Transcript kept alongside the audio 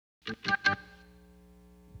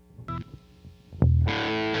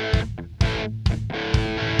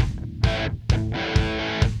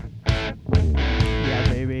Yeah,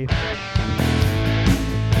 baby.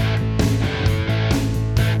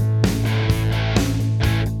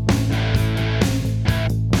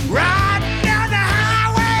 Riding down the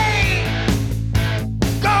highway,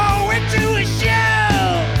 going to a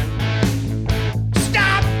show,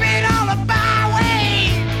 stopping on the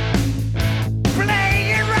byway,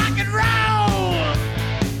 playing rock and roll,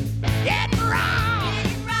 getting wrong,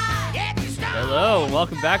 getting stoned. Hello, and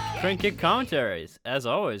welcome back to Crane Kick Commentaries. As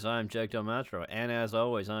always, I'm Jake Del Matro, and as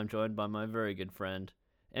always, I'm joined by my very good friend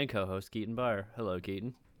and co-host Keaton Byer. Hello,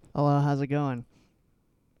 Keaton. Hello, how's it going?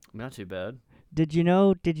 Not too bad. Did you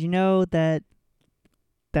know that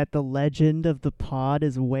the legend of the pod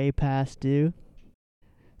is way past due?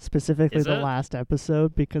 Specifically Is the it? last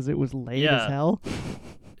episode, because it was late as Yeah. hell.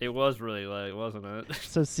 It was really late, wasn't it?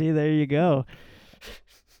 So see, there you go.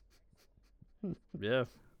 Yeah.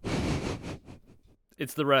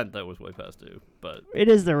 It's the rent that was way past due, but It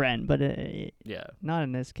is the rent, but yeah, not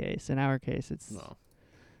in this case. In our case, it's no,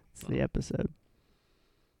 the episode.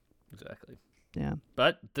 exactly. Yeah.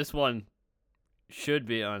 But this one should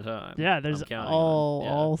be on time. Yeah, there's I'm counting all on-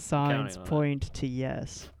 yeah, all I'm signs counting on it. point to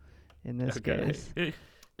yes in this case.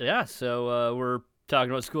 Yeah, so we're talking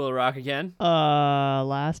about School of Rock again.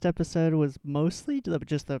 Last episode was mostly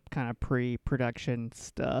just the kind of pre-production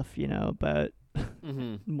stuff, but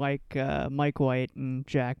Mm-hmm. Mike White and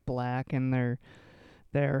Jack Black and their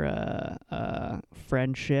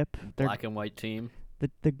friendship, their Black and white team.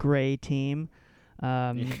 the gray team.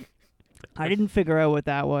 I didn't figure out what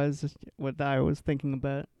that was, what I was thinking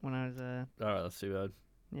about when I was Oh, that's too bad.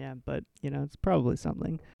 yeah, but it's probably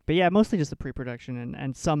something. But yeah, mostly just the pre-production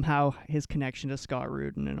and somehow his connection to Scott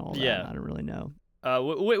Rudin and all that. Yeah. I don't really know.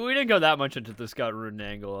 We didn't go that much into the Scott Rudin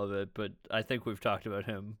angle of it, but I think we've talked about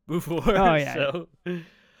him before. Oh, yeah. So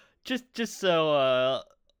just so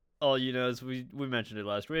all you know, is we mentioned it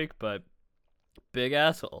last week, but big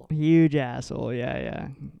asshole. Huge asshole, yeah.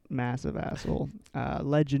 Massive asshole.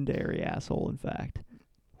 Legendary asshole, in fact.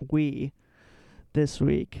 This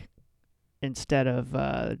week, instead of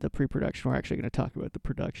the pre-production, we're actually going to talk about the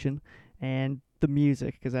production and the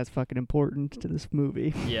music, because that's fucking important to this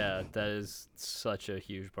movie. Yeah, that is such a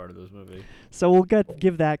huge part of this movie. So we'll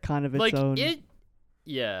give that kind of its own...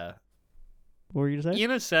 Yeah. What were you going to say? In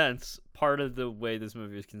a sense, part of the way this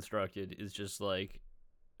movie is constructed is just like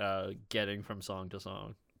getting from song to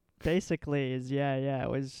song. Basically is it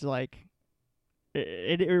was like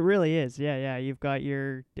it really is. Yeah. You've got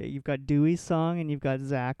Dewey's song and you've got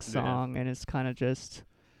Zach's Yeah. song, and it's kind of just,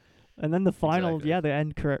 and then the final Exactly. the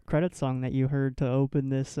end credit song that you heard to open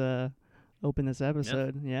this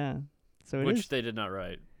episode. Yeah. So it Which is. they did not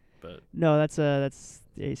write, but No, that's the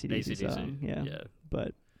AC/DC AC/DC. song. Yeah. Yeah. But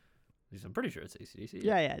At least I'm pretty sure it's AC/DC.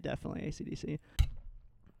 yeah, definitely AC/DC.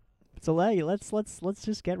 So let's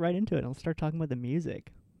just get right into it. I'll start talking about the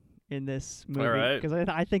music in this movie, right. because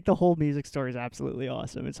I think the whole music story is absolutely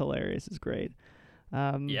awesome. It's hilarious. It's great.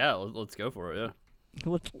 Yeah, let's go for it,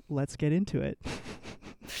 yeah. Let's get into it.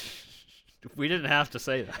 We didn't have to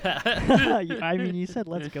say that. I mean, you said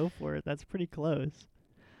let's go for it. That's pretty close.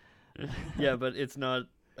 Yeah, but it's not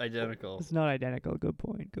identical. It's not identical. Good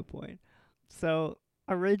point. So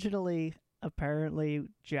originally, apparently,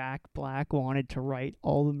 Jack Black wanted to write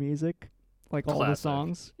all the music, like all the Classic.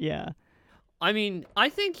 songs. Yeah. I mean, I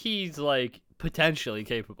think he's like potentially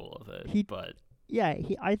capable of it, but Yeah,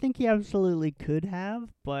 I think he absolutely could have,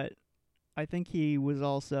 but I think he was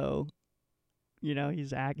also,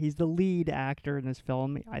 he's the lead actor in this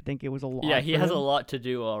film. I think it was a lot. yeah, he for has him. a lot to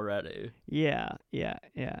do already. Yeah.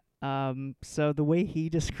 So the way he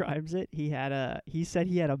describes it, he said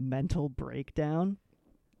he had a mental breakdown.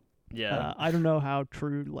 Yeah. I don't know how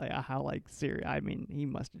true, how serious. I memean, he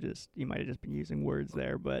might have just been using words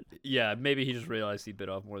there, but Yeah, maybe he just realized he bit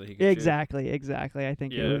off more than he could chew. exactly. I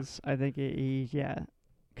think Yeah. it was. I think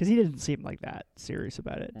because he didn't seem like that serious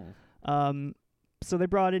about it. So they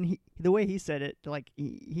brought in the way he said it, like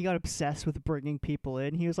he got obsessed with bringing people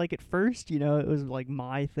in. He was like, at first, it was like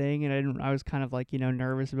my thing, and I was kind of like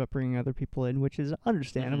nervous about bringing other people in, which is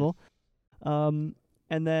understandable. And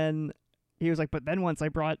then he was like, but then once I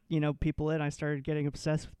brought people in, I started getting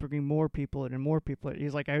obsessed with bringing more people in and more people in.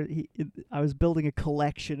 He's like, I was building a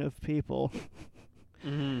collection of people.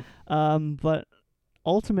 Mm-hmm. But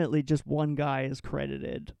ultimately, just one guy is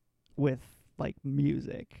credited with like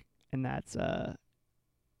music, and that's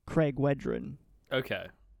Craig Wedren. Okay.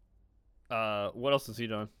 What else has he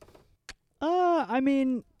done? I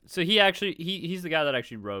mean, So he actually he's the guy that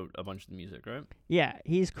actually wrote a bunch of the music, right? yeah,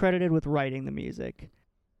 he's credited with writing the music.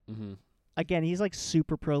 Mhm. again, he's like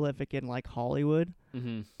super prolific in like Hollywood,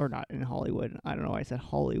 Mhm. or not in Hollywood. I don't know why I said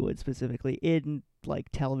Hollywood specifically, in like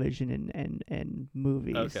television and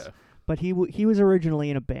movies. Okay. But he was originally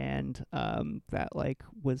in a band that like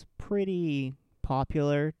was pretty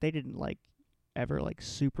popular. They didn't like ever like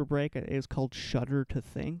super break. It was called Shudder to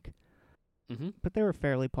Think. Mhm. But they were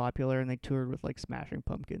fairly popular, and they toured with like Smashing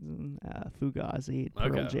Pumpkins and Fugazi,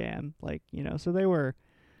 Pearl Okay. Jam, like so they were.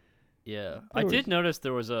 Yeah. There I was- did notice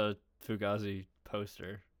there was a Fugazi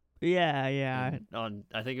poster Yeah, on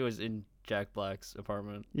I think it was in Jack Black's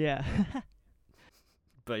apartment. yeah.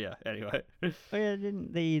 But yeah, anyway. Oh yeah,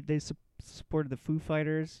 didn't they supported the Foo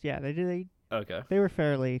Fighters? Yeah, they did. Okay. They were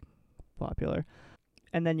fairly popular,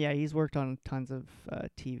 and then yeah, he's worked on tons of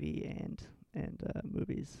TV and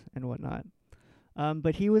movies and whatnot.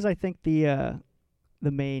 But he was, I think, the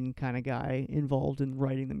main kind of guy involved in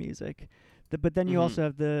writing the music. But then you Mhm. also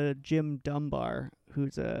have the Jim Dunbar,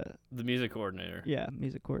 who's a The music coordinator.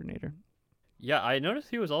 music coordinator. Yeah, I noticed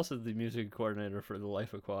he was also the music coordinator for The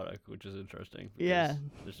Life Aquatic, which is interesting. because Yeah.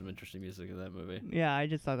 There's some interesting music in that movie. Yeah, I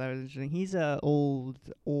just thought that was interesting. He's a old.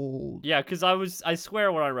 Yeah, because I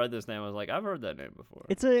swear when I read this name, I was like, I've heard that name before.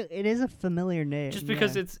 It is a familiar name. Just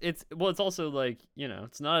because yeah. it's also like,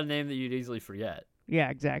 it's not a name that you'd easily forget. Yeah,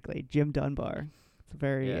 exactly. Jim Dunbar. It's a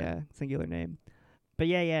very Yeah. singular name. But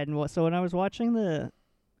yeah, and so when I was watching the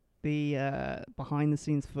behind the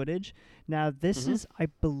scenes footage, now this Mhm. is, I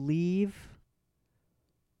believe,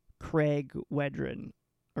 Craig Wedren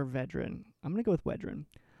or Vedran. I'm gonna go with Wedren.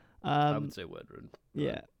 I would say Wedren. but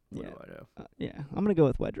Yeah, What yeah. do I know? Yeah, I'm gonna go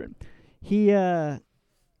with Wedren. He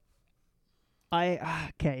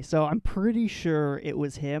okay, so I'm pretty sure it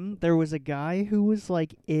was him. There was a guy who was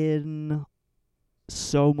like in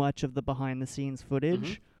so much of the behind the scenes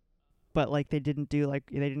footage, but like they didn't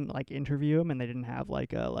interview him, and they didn't have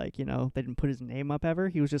like they didn't put his name up ever.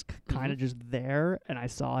 He was just kind of just there, and I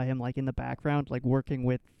saw him like in the background, like working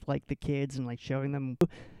with like the kids and like showing them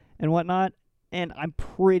and whatnot. And I'm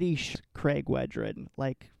pretty sure Craig Wedren,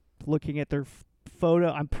 like looking at their photo,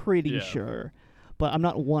 I'm pretty Yeah. sure. But I'm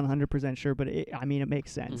not 100% sure, but it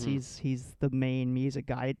makes sense. Mhm. He's the main music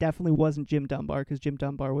guy. It definitely wasn't Jim Dunbar, because Jim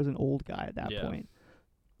Dunbar was an old guy at that Yeah. point.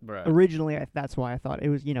 Right. Originally, that's why I thought it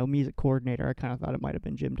was, music coordinator. I kind of thought it might have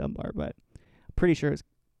been Jim Dunbar, but pretty sure it's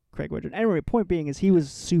Craig Wedren. Anyway, point being is he was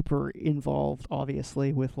super involved,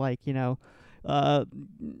 obviously, with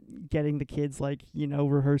getting the kids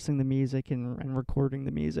rehearsing the music and recording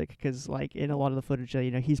the music, because like in a lot of the footage,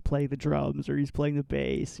 he's playing the drums or he's playing the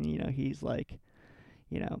bass, and he's like,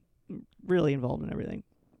 really involved in everything,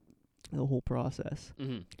 the whole process.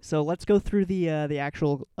 Mhm. So let's go through the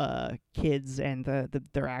actual kids and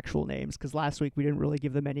their actual names, because last week we didn't really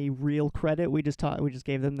give them any real credit. We just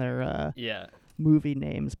gave them their Yeah. movie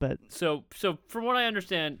names, but So from what I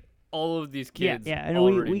understand, all of these kids yeah, and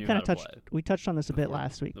already we knew kind how of to touched play. we touched on this a bit before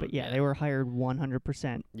last week, the- but yeah, yeah. they were hired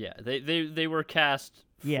 100%. Yeah, they were cast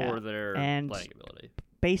Yeah, for their and playing ability.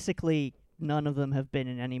 Basically, none of them have been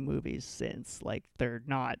in any movies since. Like, they're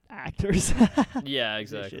not actors. Yeah,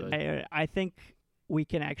 exactly. I think we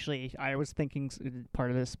can actually, I was thinking part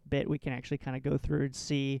of this bit, we can actually kind of go through and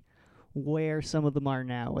see where some of them are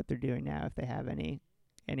now, what they're doing now, if they have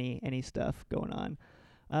any stuff going on.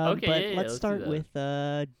 Okay, but yeah, let's let's do start that.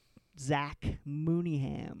 with Zach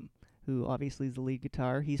Mooneyham, who obviously is the lead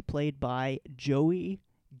guitar. He's played by Joey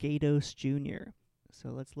Gatos Jr. So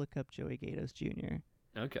let's look up Joey Gatos Jr.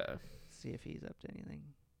 Okay. See if he's up to anything.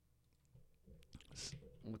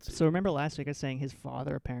 Let's see. So remember last week I was saying his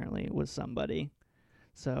father apparently was somebody.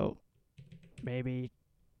 So maybe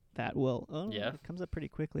that will... Oh, Yeah. it comes up pretty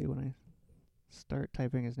quickly when I start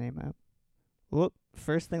typing his name out. Whoop.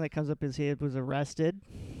 First thing that comes up is he was arrested.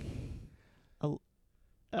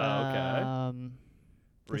 Okay.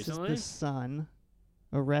 This Recently? is the son.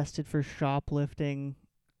 Arrested for shoplifting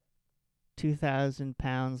 2,000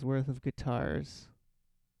 pounds worth of guitars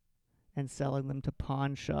and selling them to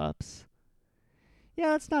pawn shops.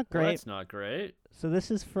 Yeah, that's not Well, great. that's not great. So this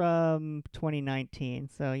is from 2019.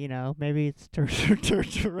 So, maybe it's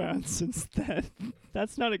turned around since then.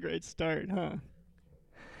 That's not a great start, huh?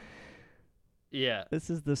 Yeah. This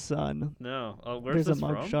is the son. No. Oh, where's There's this a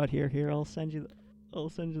from? mugshot here. I'll send you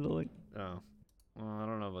the link. Oh. Well, I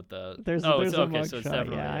don't know about that. There's it's a okay, mugshot. so it's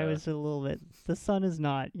definitely I was a little bit. The son is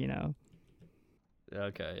not,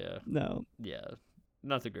 Okay, yeah. no. Yeah.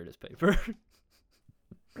 Not the greatest paper.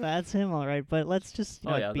 That's him, all right. But let's just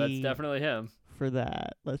Oh yeah, that's be definitely him. for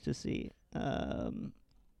that. Let's just see.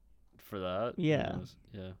 For that. who Yeah. knows?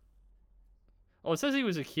 Yeah. Oh, it says he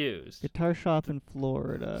was accused. Guitar shop in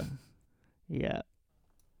Florida. Yeah.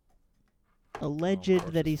 Alleged of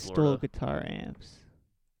course that he it's stole Florida. guitar amps.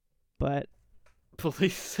 But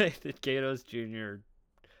Police say that Gatos Jr.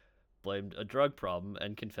 blamed a drug problem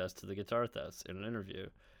and confessed to the guitar thefts in an interview.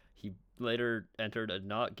 He later entered a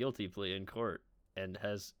not guilty plea in court and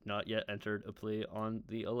has not yet entered a plea on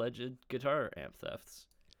the alleged guitar amp thefts.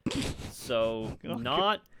 So,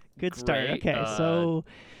 not good start. great. Okay, so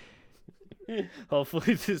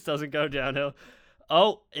Hopefully this doesn't go downhill.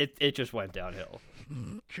 Oh, it just went downhill.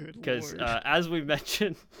 good Because lord. as we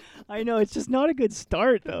mentioned, I know it's just not a good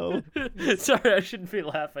start though. sorry, I shouldn't be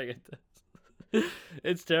laughing at this.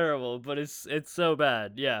 It's terrible, but it's so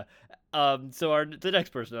bad. Yeah. So the next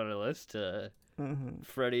person on our list,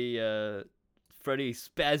 Freddie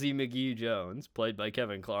Spazzy McGee Jones, played by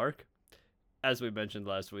Kevin Clark, as we mentioned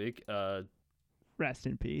last week, Rest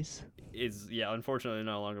in peace. is unfortunately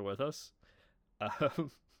no longer with us.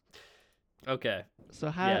 Okay. So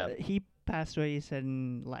how he passed away? You said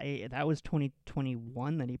that was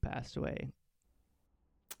 2021 that he passed away.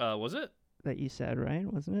 Was it? That you said, right?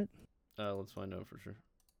 Wasn't it? Let's find out for sure.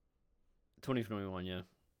 2021, yeah.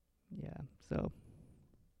 Yeah. So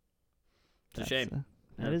It's a shame.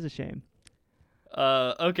 That Yeah. is a shame.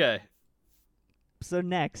 Okay. So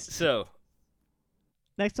next So,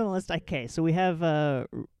 on the list, okay. So we have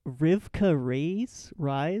Rivka Reyes,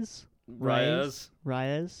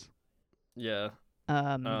 yeah.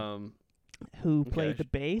 who okay, played the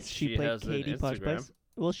bass. She she played has an Katie Posh Instagram. bass.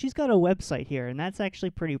 Well, she's got a website here, and that's actually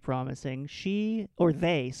pretty promising. They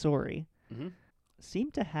Mhm.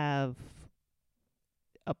 seem to have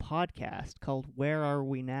a podcast called Where Are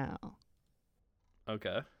We Now?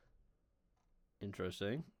 Okay.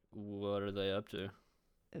 Interesting. What are they up to?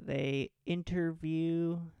 They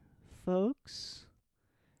interview folks.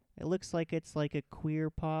 It looks like it's like a queer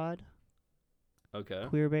pod, Okay.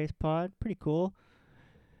 queer-based pod. Pretty cool.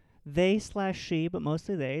 They/she, but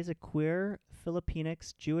mostly they, is a queer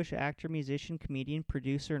Filipinx Jewish actor, musician, comedian,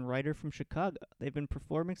 producer, and writer from Chicago. They've been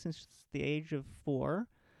performing since the age of 4.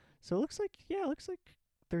 So it looks like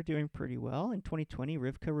they're doing pretty well. In 2020,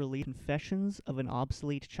 Rivka released Confessions of an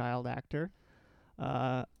Obsolete Child Actor,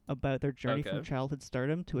 about their journey from Okay. childhood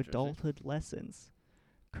stardom to Interesting. adulthood lessons.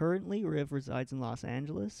 Currently, Riv resides in Los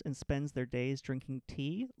Angeles and spends their days drinking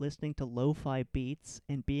tea, listening to lo-fi beats,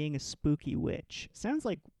 and being a spooky witch. Sounds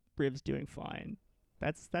like Riv's doing fine.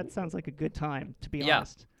 That sounds like a good time, to be Yeah.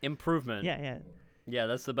 honest. Improvement. Yeah. Yeah,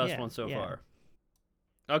 that's the best Yeah, one so yeah. far.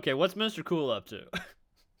 Okay, what's Mr. Cool up to?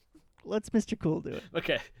 Let's Mr. Cool do it.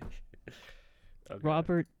 Okay. Okay.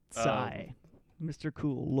 Robert Tsai, Mr.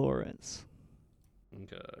 Cool Lawrence.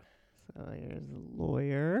 Okay. So here's a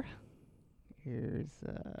lawyer. Here's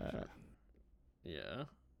Yeah.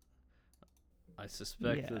 I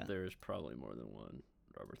suspect Yeah. that there's probably more than one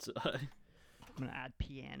Robert Tsai. I'm gonna add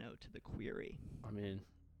piano to the query. I mean,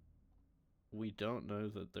 we don't know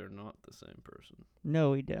that they're not the same person.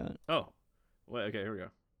 No, we don't. Oh, wait. Okay, here we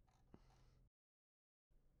go.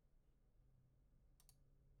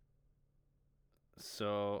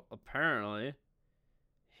 So apparently,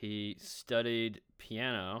 he studied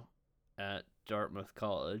piano at Dartmouth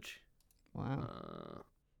College, Wow.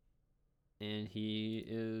 and he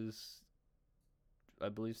is, I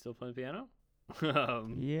believe, still playing piano.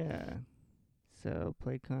 Yeah. So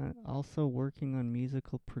played also working on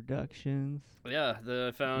musical productions. Yeah,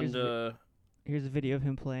 I found. Here's a video of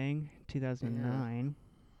him playing 2009,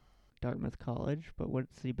 Dartmouth College. But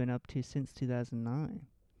what's he been up to since 2009?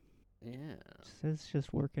 Yeah, Says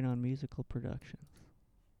just working on musical productions.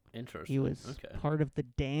 interesting. He was okay. part of the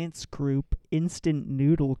dance group Instant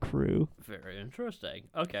Noodle Crew. Very interesting.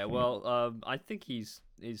 Okay, well, I think he's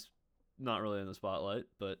not really in the spotlight,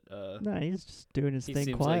 but No, he's just doing his he thing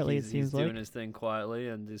seems quietly. like It he's seems doing like. his thing quietly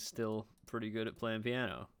and is still pretty good at playing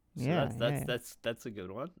piano. So Yeah, that's a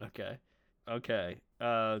good one. Okay.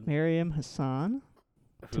 Mariam Hassan,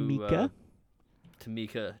 Tamika.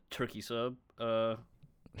 Tamika Turkey Sub. All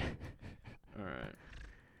right.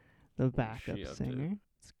 The What's backup she up to? singer.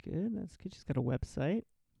 That's good. That's good. She's got a website.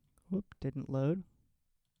 Whoop, didn't load.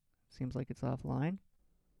 Seems like it's offline.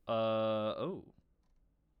 Oh.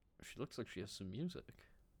 She looks like she has some music.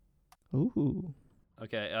 Ooh.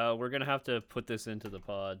 Okay, we're gonna have to put this into the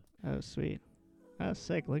pod. Oh, sweet. Oh,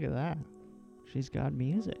 sick. Look at that. She's got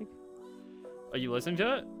music. Are you listening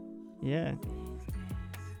to it? Yeah.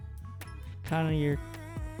 Kind of your.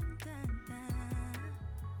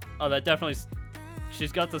 Oh, that definitely.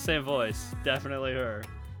 She's got the same voice. Definitely her.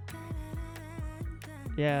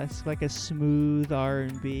 Yeah, it's like a smooth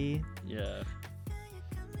R&B. Yeah.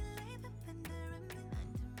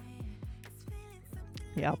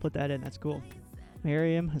 Yeah, I'll put that in. That's cool.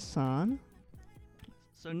 Mariam Hassan.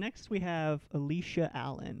 So next we have Alicia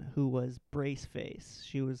Allen, who was Braceface.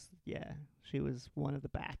 She was one of the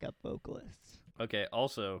backup vocalists. Okay,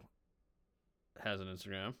 also has an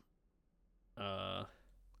Instagram.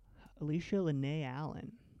 Alicia Lene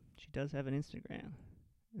Allen. She does have an Instagram.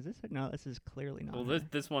 Is this her? No, this is clearly not Well, her.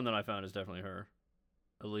 this one that I found is definitely her.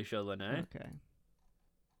 Alicia Lene. Okay.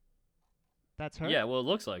 That's her? Yeah, well, it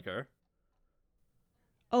looks like her.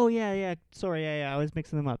 Oh, yeah. Sorry, yeah. I was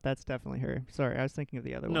mixing them up. That's definitely her. Sorry, I was thinking of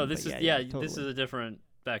the other one. No, but this is totally. this is a different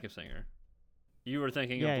backup singer. You were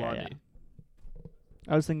thinking Yeah, of yeah, Blondie.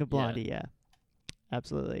 I was thinking of Yeah. Blondie, yeah.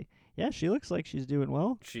 Absolutely. Yeah, she looks like she's doing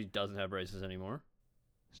well. She doesn't have braces anymore.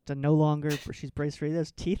 She's no longer, she's brace free.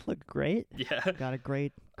 Those teeth look great. Yeah. Got a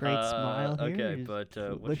great smile here. Okay, She's- but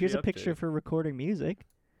look, what's here's she a up picture to? of her recording music.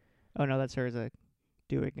 Oh no, that's her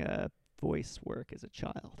doing voice work as a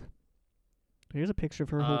child. Here's a picture of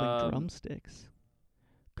her holding drumsticks.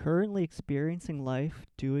 Currently experiencing life,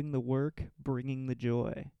 doing the work, bringing the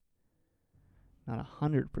joy. Not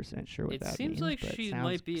 100% sure what It that seems means, like but she sounds,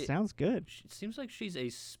 might be- sounds good. It seems like she's a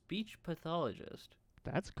speech pathologist.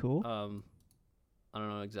 That's cool. I don't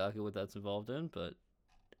know exactly what that's involved in, but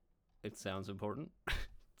it sounds important.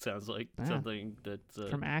 Sounds like Yeah. something that's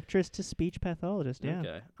From actress to speech pathologist, yeah.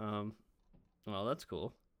 Okay. Well, that's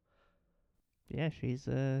cool. Yeah, she's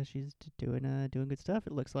doing good stuff.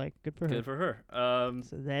 It looks like good for her. Good for her.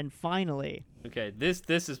 So then finally, Okay. This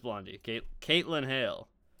is Blondie. Caitlin Hale.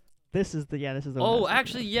 this is the one. I Oh, was thinking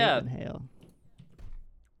actually, of, yeah. Caitlin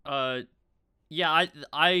Hale. Yeah.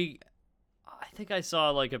 I think I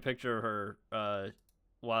saw like a picture of her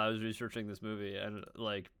while I was researching this movie, and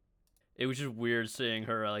like it was just weird seeing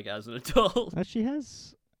her like as an adult. Oh, she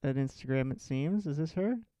has an Instagram. It seems. Is this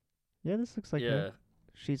her? Yeah, this looks like Yeah. her.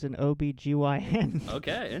 She's an OBGYN.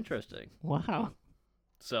 Okay. Interesting. Wow.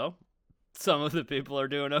 So, some of the people are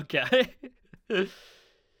doing okay.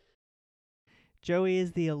 Joey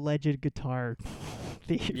is the alleged guitar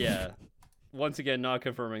thief. Yeah. Once again, not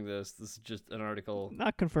confirming this. This is just an article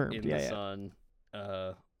Not confirmed. in Yeah, the yeah. Sun.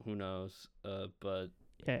 Who knows? But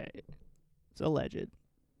Yeah. It's alleged.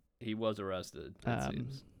 he was arrested. It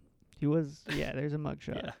seems. He was. Yeah. There's a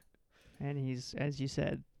mugshot. Yeah. And he's, as you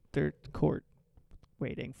said, they're court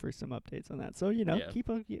waiting for some updates on that. So Yeah. keep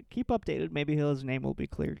updated. Maybe his name will be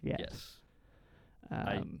cleared yet. Yes.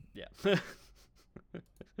 Yeah.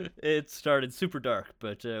 It started super dark,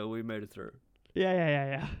 but we made it through.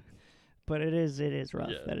 Yeah. But it is rough.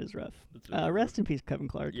 Yeah. That is rough. That's really Rest in peace, Kevin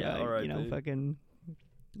Clark. Yeah, all right, You know, dude. fucking.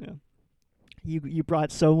 Yeah. You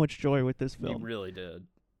brought so much joy with this You film. really did.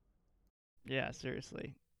 Yeah,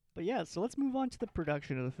 seriously. But yeah, so let's move on to the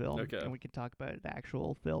production of the film, Okay. and we can talk about the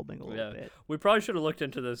actual filming a little bit. We probably should have looked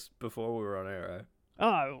into this before we were on air.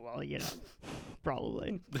 Oh well, you know,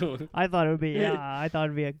 probably. Right? I thought it would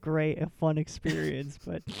be a great, a fun experience,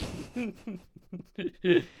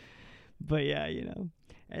 but yeah, you know.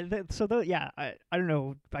 And I don't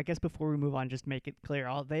know. I guess before we move on, just make it clear.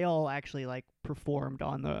 They all actually like performed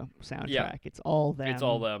on the soundtrack. Yeah. It's all them. It's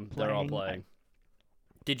all them. They're all playing. playing.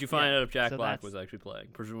 Did you find out if Jack so Black that's- was actually playing?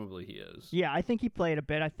 Presumably he is. Yeah, I think he played a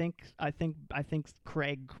bit. I think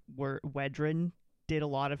Craig Wedren did a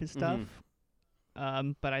lot of his stuff.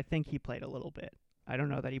 Mm-hmm. But I think he played a little bit. I don't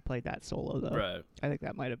know that he played that solo though. Right. I think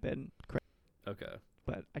that might have been Craig. Okay.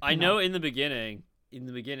 But I know in the beginning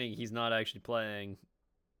he's not actually playing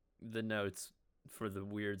the notes for the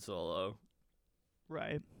weird solo.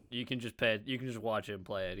 Right. You can just watch him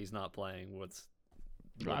play it. He's not playing what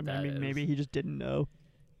I that mean, is. maybe he just didn't know.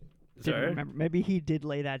 Didn't Sorry? remember. Maybe he did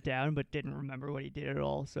lay that down, but didn't remember what he did at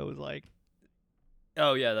all. So it was like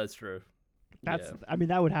Oh yeah, that's true. that's. Yeah. I mean,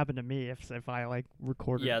 that would happen to me if I like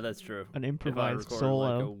recorded Yeah, that's true. an If I improvised recorded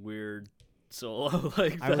solo. like a weird solo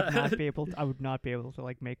like I that. would not be able. I would not be able to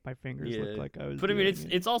like make my fingers Yeah. look like I was. But I mean, doing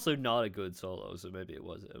it's also not a good solo, so maybe it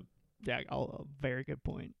was him. yeah. A very good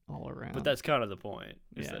point all around. But that's kind of the point,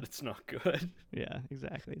 is Yeah. that it's not good. yeah,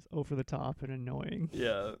 exactly. It's over the top and annoying.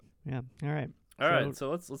 Yeah. Yeah. All right. All right, so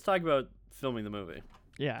let's talk about filming the movie.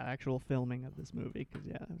 Yeah, actual filming of this movie because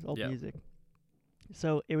it was all Yeah. music.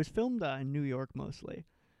 So it was filmed in New York mostly,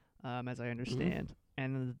 as I understand,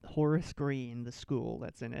 and Horace Green, the school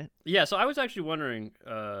that's in it. Yeah, so I was actually wondering.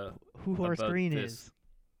 Who Horace About Green this. is?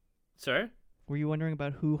 Sorry. Were you wondering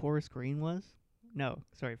about who Horace Green was? No,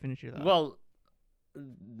 sorry. Finish your thought. Well,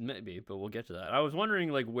 maybe, but we'll get to that. I was wondering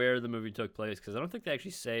like where the movie took place because I don't think they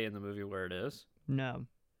actually say in the movie where it is. no.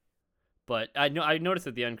 But I noticed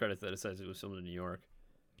at the end credits that it says it was filmed in New York.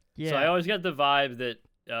 Yeah. So I always get the vibe that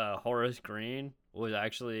Horace Green was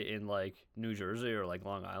actually in like New Jersey or like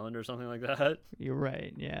Long Island or something like that. You're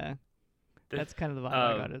right. Yeah. That's kind of the vibe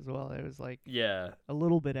I got as well. It was like Yeah, a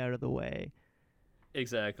little bit out of the way.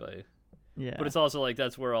 exactly. Yeah. But it's also like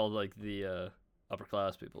that's where all like the upper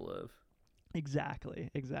class people live. Exactly.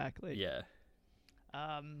 Yeah.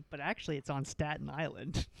 But actually, it's on Staten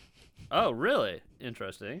Island, Oh, really?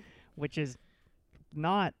 Interesting. which is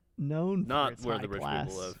not known for Not its where high the rich class.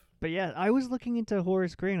 people live. But yeah, I was looking into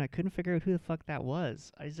Horace Green. I couldn't figure out who the fuck that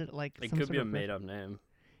was. Is it like It some could sort be a of made up name.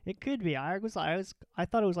 It could be. I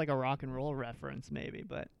thought it was like a rock and roll reference, maybe,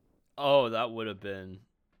 but Oh, that would have been.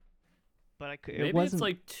 it Maybe wasn't. it's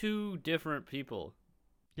like two different people.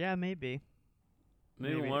 Yeah, maybe.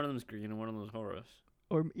 Maybe one of them's Green and one of them's Horace.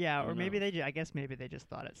 Or Who maybe knows? I guess maybe they just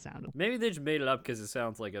thought it sounded Maybe they just made it up because it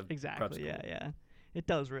sounds like a prep exactly. school. Yeah. It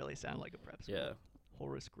does really sound like a prep school. Yeah.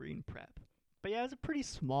 Horace Green Prep. But yeah, it was a pretty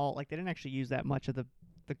small. Like they didn't actually use that much of the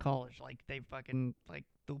college. Like they fucking like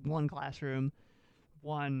the one classroom,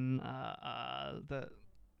 the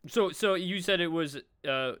So you said it was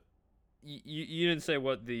you didn't say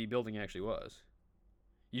what the building actually was.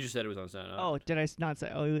 You just said it was on Staten Island. Oh, did I not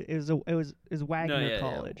say? Oh, it was Wagner yeah.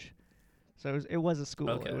 College. So it was a school.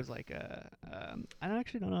 Okay. It was like a I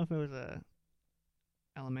actually don't know if it was a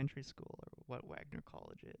elementary school or what Wagner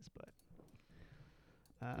College is, but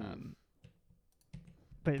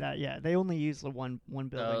but they only use the one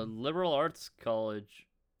building. Liberal Arts College,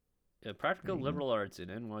 Practical There you go. Liberal Arts in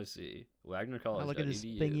NYC, Wagner College. Oh, look at this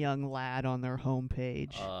big young lad on their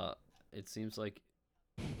homepage. It seems like.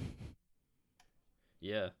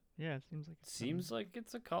 Yeah. Yeah, it seems like Seems like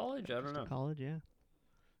it's a college. I don't just a know. college, yeah.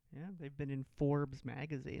 Yeah, they've been in Forbes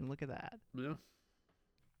magazine. Look at that. Yeah.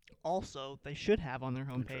 Also, they should have on their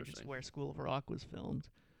homepage Interesting. where School of Rock was filmed.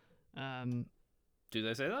 Do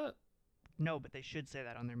they say that? No, but they should say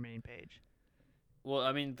that on their main page. Well,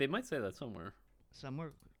 I mean, they might say that somewhere.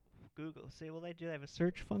 Somewhere, Google. See, well, they do have a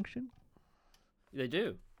search function. They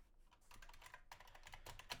do.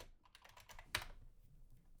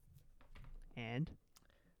 And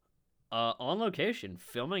On location,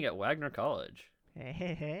 filming at Wagner College.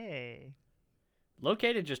 hey.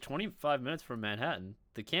 Located just 25 minutes from Manhattan,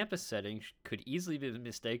 the campus setting could easily be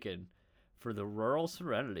mistaken for the rural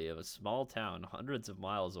serenity of a small town hundreds of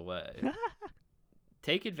miles away.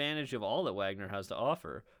 Take advantage of all that Wagner has to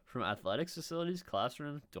offer, from athletics facilities,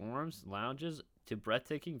 classrooms, dorms, lounges, to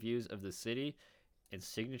breathtaking views of the city and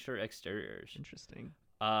signature exteriors. Interesting.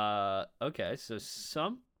 Okay, so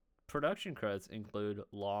some production credits include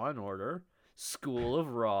Law and Order, School of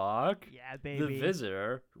Rock, Yeah, The baby.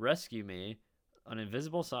 Visitor, Rescue Me, An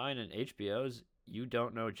Invisible Sign, and HBO's You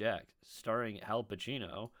Don't Know Jack, starring Al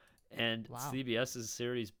Pacino, and Wow. CBS's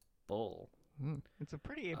series Bull. It's a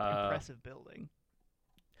pretty Uh, impressive building.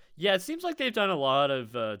 Yeah, it seems like they've done a lot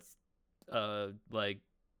of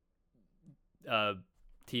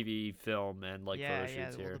TV, film, and photo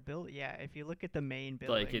shoots Well, here. if you look at the main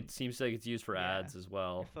building, Like it seems like it's used for Yeah. ads as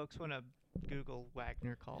well. if folks want to Google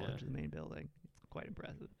Wagner College, Yeah. the main building, it's quite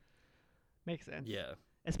impressive. Makes sense. Yeah.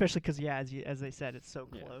 Especially because as they said, it's so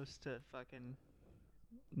Yeah. close to fucking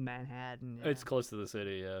Manhattan. Yeah. It's close to the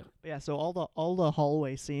city. Yeah. Yeah, so all the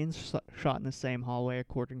hallway scenes shot in the same hallway,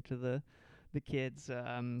 according to the kids,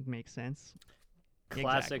 makes sense.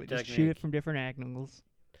 Classic Exactly. Just shoot it technique. from different angles.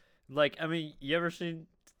 Like, I mean, you ever seen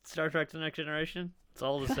Star Trek: The Next Generation? It's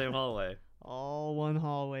all the same hallway. All one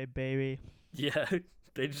hallway, baby. Yeah,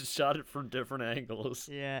 they just shot it from different angles.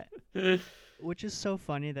 Yeah, which is so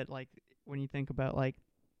funny that like when you think about like,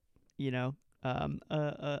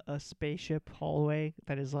 a spaceship hallway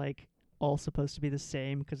that is like all supposed to be the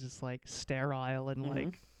same because it's like sterile and Mhm.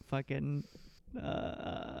 like fucking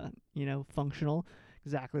functional,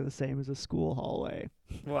 exactly the same as a school hallway.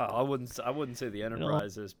 Wow, I wouldn't say the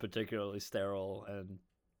Enterprise is particularly sterile and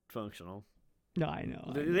functional. No, I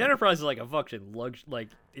know. The Enterprise is like a fucking like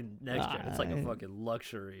in next gen, it's like a I- fucking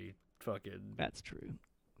luxury fucking That's true.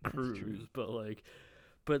 cruise. true.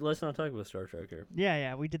 But let's not talk about Star Trek here.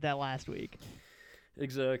 Yeah, we did that last week.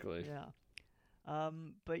 Exactly. Yeah.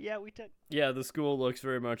 But yeah, we took. Yeah, the school looks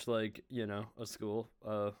very much like a school.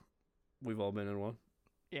 We've all been in one.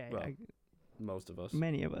 Yeah, Well, most of us.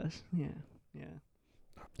 many of us. Yeah.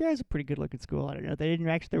 Yeah, it's a pretty good looking school. I don't know. They didn't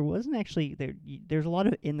actually. There wasn't actually there. There's a lot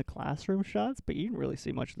of in the classroom shots, but you didn't really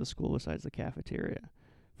see much of the school besides the cafeteria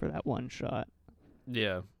for that one shot.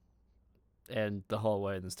 Yeah. And the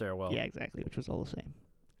hallway and the stairwell. Yeah, exactly, which was all the same.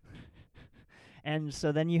 And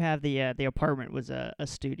so then you have the apartment was a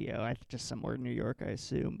studio, just somewhere in New York, I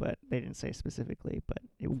assume, but they didn't say specifically. But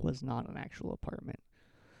it was not an actual apartment.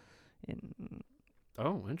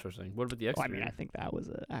 Oh, interesting. What about the I exterior? mean, I think that was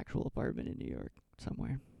an actual apartment in New York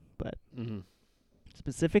somewhere. But Mm-hmm.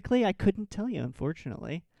 specifically, I couldn't tell you,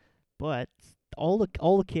 unfortunately. But all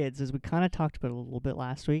the kids, as we kind of talked about a little bit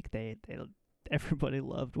last week, everybody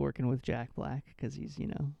loved working with Jack Black because he's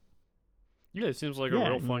Yeah, it seems like yeah,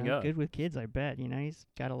 a real you fun know, guy. good with kids, I bet. You know, he's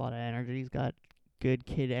got a lot of energy. He's got good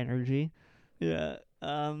kid energy. Yeah.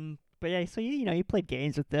 But yeah, so you know, you played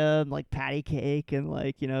games with them like patty cake and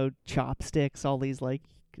like, you know, chopsticks, all these like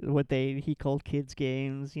what he called kids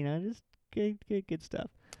games, you know, just good stuff.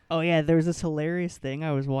 Oh yeah, there was this hilarious thing.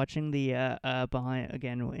 I was watching the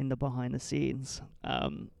behind the scenes.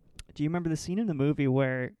 Do you remember the scene in the movie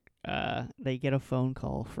where they get a phone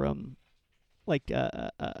call from like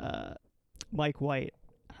Mike White?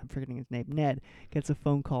 I'm forgetting his name. Ned gets a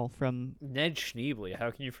phone call from. Ned Schneebly. How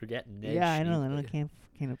can you forget Ned Yeah, I know. Schneebly?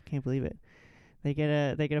 Can't believe it. They get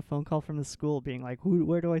a phone call from the school being like,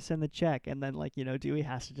 where do I send the check? And then like, you know, Dewey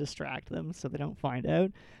has to distract them so they don't find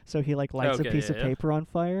out. So he like lights Okay, a piece yeah, of yeah. paper on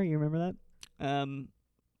fire. You remember that?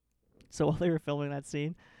 So while they were filming that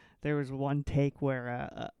scene, there was one take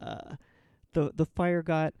where the fire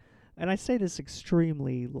got, and I say this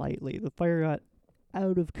extremely lightly, the fire got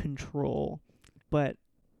out of control, but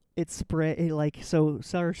it spread it like so.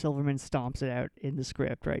 Sarah Silverman stomps it out in the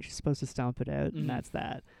script, right? She's supposed to stomp it out, Mhm. and that's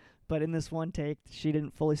that. But in this one take, she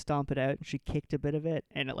didn't fully stomp it out, and she kicked a bit of it,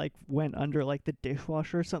 and it like went under like the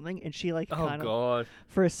dishwasher or something, and she like Oh kind of God.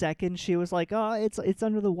 for a second she was like, "Oh, it's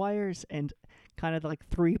under the wires," and kind of like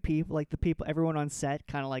three people, like the people, everyone on set,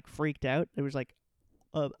 kind of like freaked out. There was like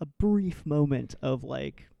a brief moment of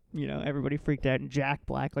like, you know, everybody freaked out, and Jack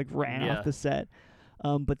Black like ran Yeah. off the set.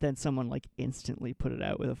 But then someone like instantly put it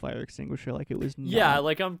out with a fire extinguisher, like it was Yeah, not.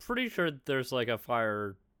 like I'm pretty sure there's like a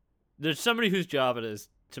fire. There's somebody whose job it is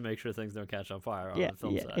to make sure things don't catch on fire on Yeah, a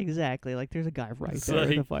film yeah, set. exactly. Like there's a guy right It's there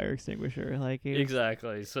with a like- fire extinguisher. Like it was,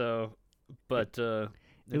 Exactly. So, but was-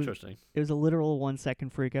 interesting. it was a literal 1 second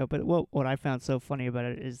freak out. But what I found so funny about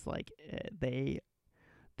it is like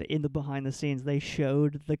in the behind the scenes they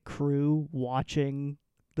showed the crew watching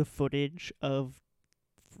the footage of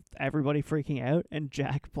everybody freaking out and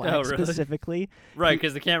Jack Black Oh, really? specifically. Right,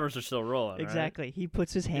 because the cameras are still rolling. right? Exactly. He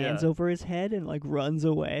puts his hands Yeah. over his head and like runs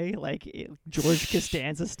away, like George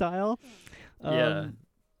Costanza style. Yeah.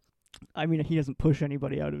 I mean, he doesn't push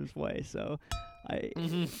anybody out of his way, so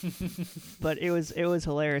but it was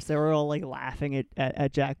hilarious. They were all like laughing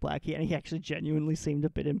at Jack Black, and he actually genuinely seemed a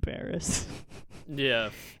bit embarrassed. Yeah.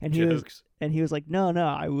 and he was Jokes. like, no,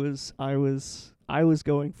 I was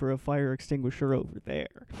going for a fire extinguisher over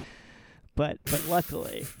there, but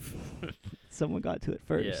luckily someone got to it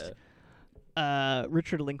first. Yeah.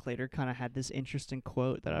 Richard Linklater kind of had this interesting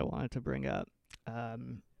quote that I wanted to bring up.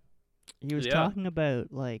 He was Yeah. talking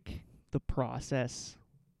about like the process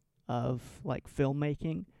of like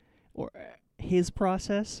filmmaking, or his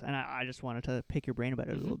process, and I just wanted to pick your brain about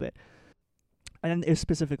it a little bit. And it was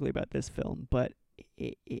specifically about this film, but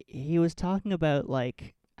he was talking about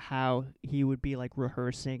like how he would be like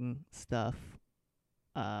rehearsing stuff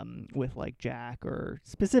with like Jack, or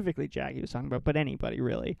specifically Jack he was talking about, but anybody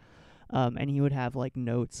really. And he would have like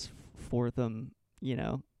notes for them, you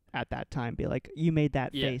know, at that time, be like, you made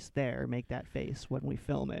that Yeah. face there, make that face when we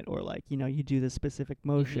film it, or like, you know, you do this specific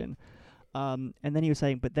motion. And then he was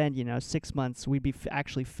saying, but then, you know, 6 months, we'd be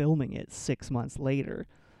actually filming it 6 months later.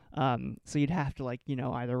 So you'd have to like, you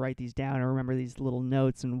know, either write these down or remember these little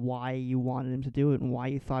notes and why you wanted him to do it and why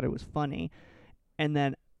you thought it was funny. And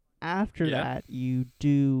then after Yeah. that, you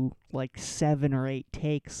do like 7 or 8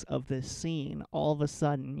 takes of this scene. All of a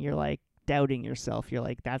sudden, you're like doubting yourself. You're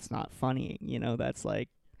like, that's not funny. You know, that's like,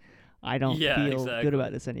 I don't Yeah, feel exactly. good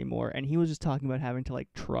about this anymore. And he was just talking about having to like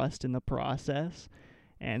trust in the process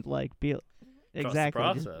and like be exactly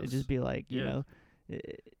process. just be like, you Yeah. know,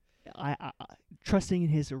 I trusting in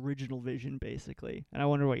his original vision basically. And I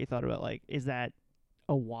wonder what you thought about, like, is that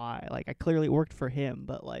a why? Like, I clearly it worked for him,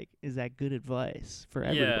 but like, is that good advice for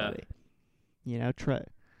everybody? You know,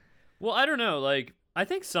 Well, I don't know. Like, I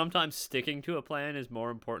think sometimes sticking to a plan is more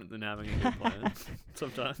important than having a good plan.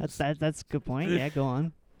 Sometimes. that's a good point. Yeah, go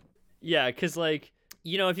on. Yeah, because, like,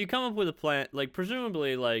 you know, if you come up with a plan, like,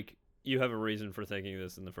 presumably, like, you have a reason for thinking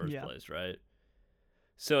this in the first Yeah. place, right?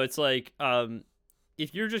 So it's like,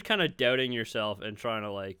 if you're just kind of doubting yourself and trying to,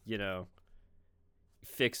 like, you know,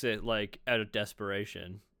 fix it, like, out of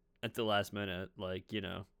desperation at the last minute, like, you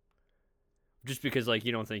know, just because, like,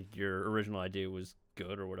 you don't think your original idea was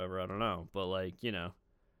good or whatever, I don't know. But, like, you know,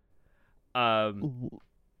 I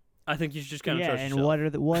think you should just kind of yeah, trust and yourself. what are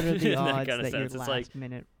the In that odds kinda that your sense. It's last like-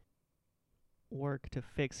 minute work to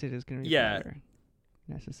fix it is going to be Yeah. better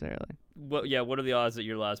necessarily? What are the odds that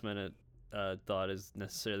your last minute thought is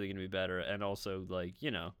necessarily going to be better? And also, like,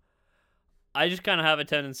 you know, I just kind of have a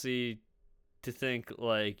tendency to think,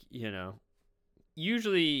 like, you know,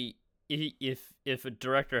 usually if a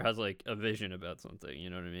director has like a vision about something, you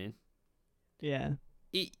know what I mean? Yeah.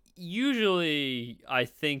 usually I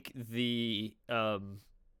think the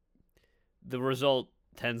result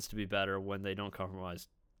tends to be better when they don't compromise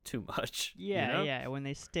too much. Yeah, you know? yeah, when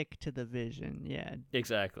they stick to the vision, yeah.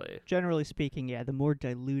 Exactly. Generally speaking, yeah, the more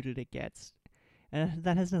diluted it gets. And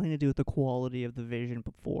that has nothing to do with the quality of the vision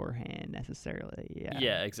beforehand, necessarily, yeah.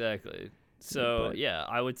 Yeah, exactly. So, But- yeah,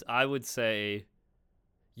 I would say,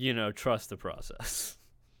 trust the process.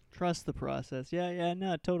 Trust the process. Yeah,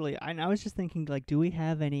 no, totally. I was just thinking, like, do we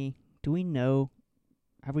have covered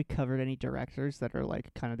any directors that are,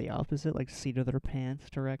 like, kind of the opposite, like, seat of their pants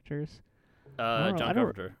directors? I John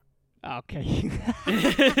don't- Carpenter. Okay.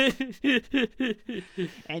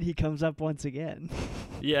 And he comes up once again.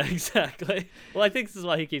 Yeah, exactly. Well, I think this is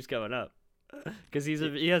why he keeps coming up, because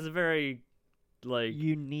he has a very like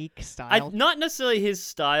Unique style. not necessarily his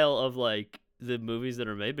style of like the movies that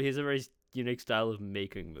are made, but he has a very unique style of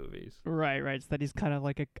making movies. Right. So that he's kind of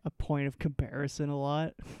like a point of comparison a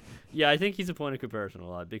lot. Yeah, I think he's a point of comparison a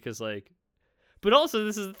lot because like, but also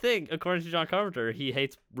this is the thing. According to John Carpenter, he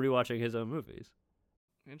hates rewatching his own movies.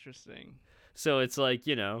 Interesting. So it's like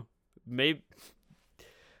maybe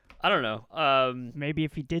I don't know. Maybe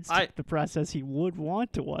if he did stick to the process, he would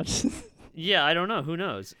want to watch. Yeah, I don't know. Who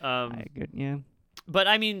knows? Yeah. But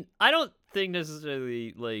I mean, I don't think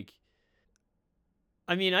necessarily like.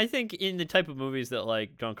 I mean, I think in the type of movies that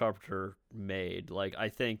like John Carpenter made, like I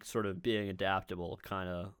think sort of being adaptable kind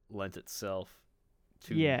of lent itself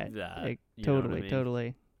to that. Like, you know what I totally, mean?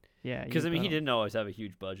 totally. Yeah. Because I mean, he didn't always have a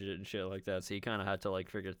huge budget and shit like that, so he kind of had to like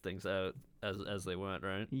figure things out as they went,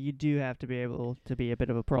 right? You do have to be able to be a bit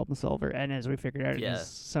of a problem solver, and as we figured out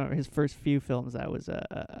in his first few films, that was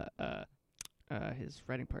his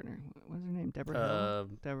writing partner. What was her name? Deborah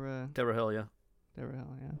Hill. Deborah Hill, yeah. Deborah Hill,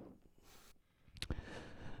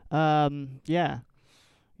 yeah.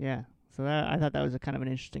 Yeah. So I thought that was a kind of an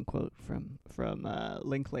interesting quote from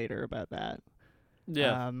Linklater about that.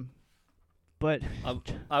 Yeah. But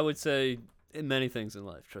I would say in many things in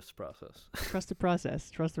life, trust the process. Trust the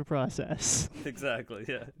process. Trust the process. Exactly.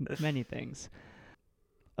 Yeah. Many things.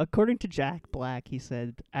 According to Jack Black, he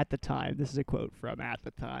said at the time. This is a quote from at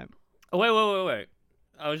the time. Oh wait!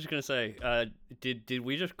 I was just gonna say, did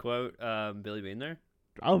we just quote Billy Bean there?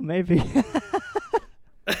 Oh, maybe.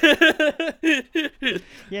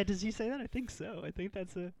 Yeah, does he say that? I think so. I think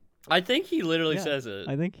that's a. I think he literally Yeah, says it.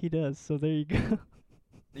 I think he does. So there you go.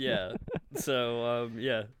 Yeah. So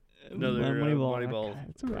yeah. Another Moneyball.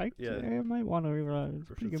 It's alright. Yeah. I might want to rewatch. It's a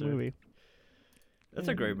pretty good sure. movie. That's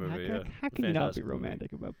a great movie. How can you not be Fantastic movie.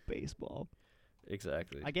 romantic about baseball?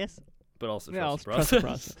 Exactly. I guess. But also Yeah, I'll trust the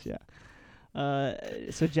process. Yeah.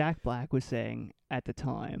 So Jack Black was saying at the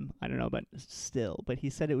time, I don't know about still, but he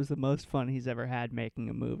said it was the most fun he's ever had making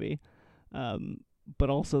a movie, but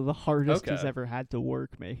also the hardest he's Okay. ever had to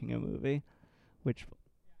work making a movie, which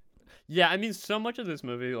Yeah, I mean, so much of this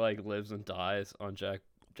movie like lives and dies on Jack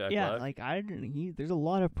yeah, Black. like there's a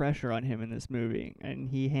lot of pressure on him in this movie, and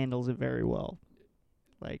he handles it very well.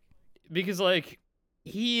 Like Because like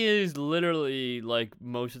he is literally like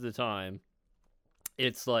most of the time,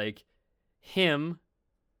 it's like him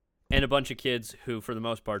and a bunch of kids who, for the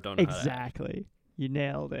most part, don't know how to act. exactly, you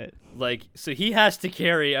nailed it. Like, so he has to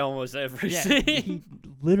carry almost every Yeah, scene.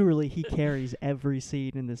 he carries every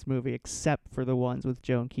scene in this movie except for the ones with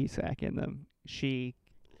Joan Cusack in them. She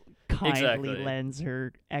kindly Exactly. lends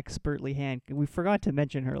her expertly hand. We forgot to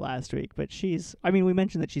mention her last week, but we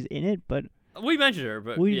mentioned that she's in it, but We mentioned her,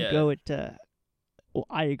 but we yeah. didn't go into. Well,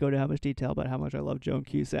 I didn't go to how much detail about how much I love Joan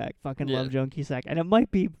Cusack. Fucking Yeah. love Joan Cusack, and it might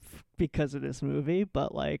be because of this movie,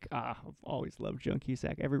 but like, I've always loved Joan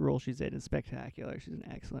Cusack. Every role she's in is spectacular. She's an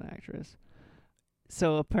excellent actress.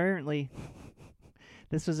 So apparently,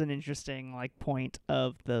 this was an interesting like point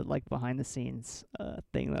of the like behind the scenes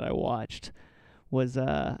thing that I watched. Was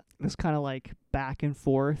this kind of like back and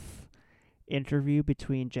forth interview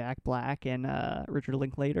between Jack Black and Richard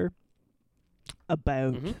Linklater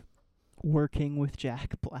about Mhm. working with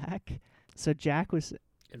Jack Black. So Jack was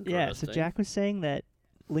saying that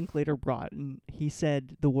Linklater brought, and he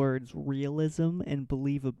said the words realism and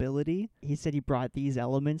believability. He said he brought these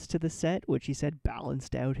elements to the set, which he said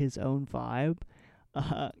balanced out his own vibe.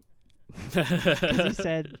 'Cause he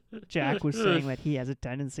said Jack was saying that he has a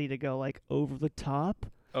tendency to go like over the top.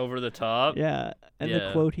 Over the top. Yeah, and the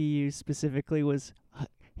Yeah. quote he used specifically was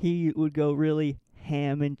he would go really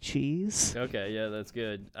ham and cheese. Okay, yeah, that's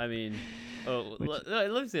good. I mean, let me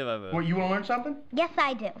see if I have a... What, you want to learn something? Yes,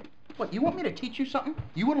 I do. What, you want me to teach you something?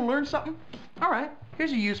 You want to learn something? All right,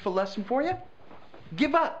 here's a useful lesson for you.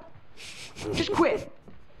 Give up. Just quit.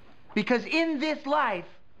 Because in this life,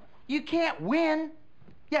 you can't win.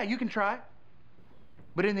 Yeah, you can try.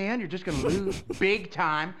 But in the end, you're just going to lose big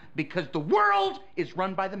time because the world is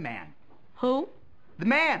run by the man. Who? The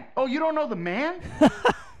man. Oh, you don't know the man?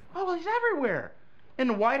 Oh, well, he's everywhere. In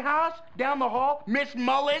the White House, down the hall, Miss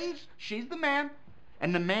Mullins, she's the man.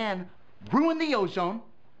 And the man ruined the ozone,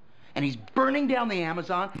 and he's burning down the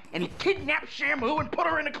Amazon, and he kidnapped Shamu and put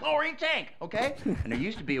her in a chlorine tank, okay? And there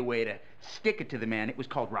used to be a way to stick it to the man. It was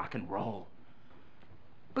called rock and roll.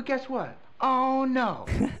 But guess what? Oh, no.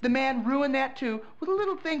 The man ruined that, too, with a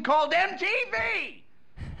little thing called MTV.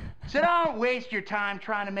 So don't waste your time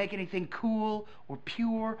trying to make anything cool or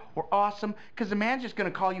pure or awesome, because the man's just going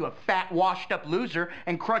to call you a fat, washed-up loser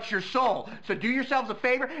and crush your soul. So do yourselves a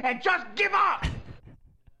favor and just give up!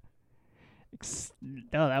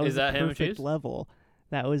 No, that was Is that a ham and perfect cheese? level.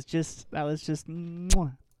 That was just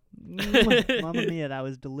mwah, mwah. Mamma mia, that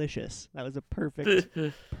was delicious. That was a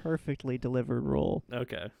perfectly delivered role.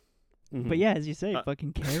 Okay. But yeah, as you say, Uh,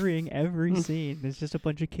 fucking carrying every scene. There's just a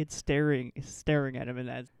bunch of kids staring at him,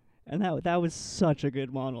 and that was such a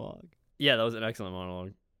good monologue. Yeah, that was an excellent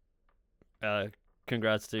monologue.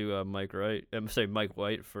 Congrats to Mike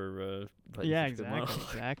White for Yeah, the monologue.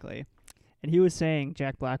 exactly. And he was saying,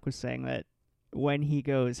 Jack Black was saying that when he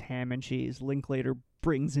goes ham and cheese, Linklater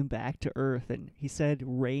brings him back to Earth, and he said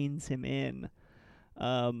reins him in.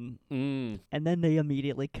 And then they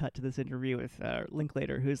immediately cut to this interview with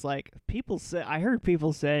Linklater, who's like, I heard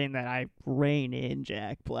people saying that I rein in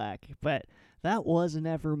Jack Black, but that wasn't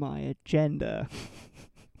ever my agenda.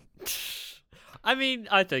 I mean,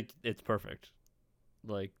 I think it's perfect.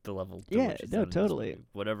 Like the level. To Yeah, which it's no, done in this totally. movie.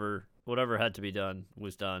 Whatever had to be done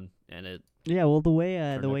was done, and it. Yeah, well, the way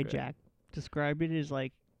Turned out great. Jack described it is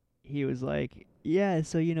like, he was like, yeah,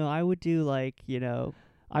 so I would do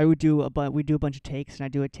we'd do a bunch of takes, and I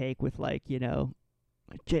do a take with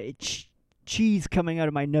cheese coming out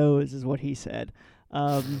of my nose, is what he said.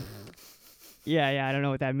 Yeah, I don't know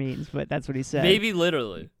what that means, but that's what he said. Maybe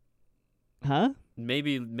literally. Huh?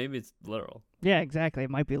 Maybe it's literal. Yeah, exactly. It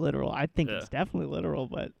might be literal. I think Yeah. it's definitely literal,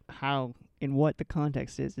 but in what the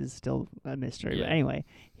context is still a mystery. Yeah. But anyway,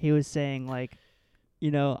 he was saying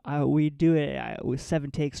we do it with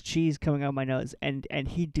 7 takes, cheese coming out my nose, and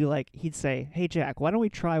he'd say, hey Jack, why don't we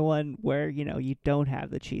try one where you don't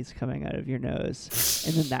have the cheese coming out of your nose,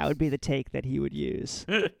 and then that would be the take that he would use.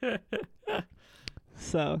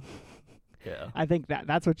 So Yeah. I think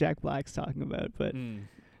that's what Jack Black's talking about, but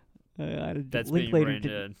That's being Linklater reined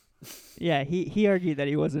didn't. in. Yeah, he argued that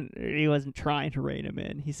he wasn't trying to rein him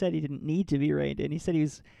in. He said he didn't need to be reined in. He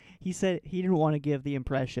said he didn't want to give the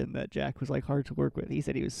impression that Jack was like hard to work with. He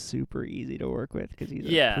said he was super easy to work with because he's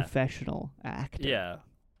a professional actor. Yeah.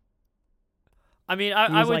 I mean, He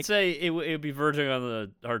I was would like- say it would be verging on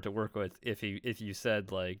the hard to work with if you said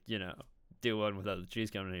do one without the cheese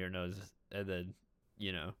coming out of your nose, and then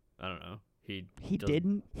I don't know, he doesn't-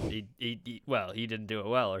 didn't. he didn't do it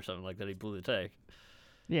well or something like that. He blew the take.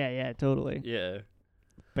 Yeah, totally. Yeah.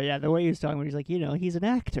 But yeah, the way he was talking, he's like, he's an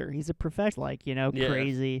actor. He's a professional, Yeah.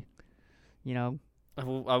 crazy. I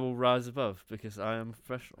will rise above because I am a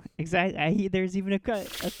professional. Exactly. There's even a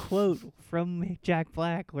quote from Jack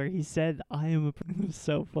Black where he said, "I am a." It was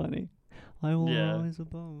so funny. I will rise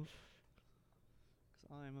above.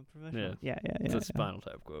 'Cause I am a professional. Yeah. It's a Spinal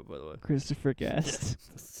Tap quote, by the way. Christopher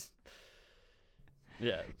Guest.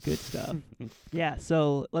 Yeah. Good stuff. Yeah.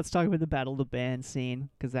 So let's talk about the Battle of the Band scene,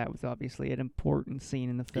 because that was obviously an important scene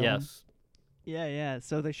in the film. Yes. Yeah.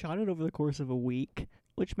 So they shot it over the course of a week,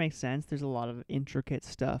 which makes sense. There's a lot of intricate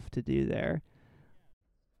stuff to do there.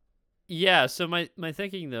 Yeah. So my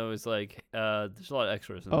thinking though is there's a lot of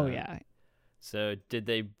extras. In Oh that. yeah. So did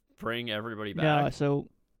they bring everybody No. back So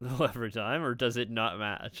every time, or does it not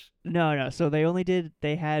match? no. So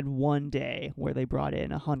they had one day where they brought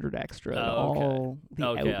in 100 extra, Oh, okay. all the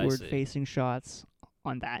Okay, I outward see. facing shots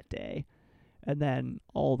on that day, and then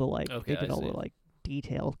all the Okay, they did I all see. the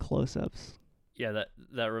detailed close-ups. Yeah,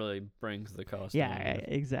 that really brings the cost. Yeah, down.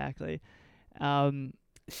 exactly.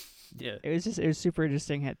 Yeah. It was super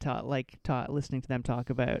interesting listening to them talk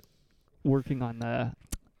about working on the.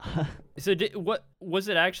 So what was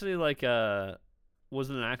it actually like? Was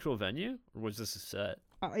it an actual venue or was this a set?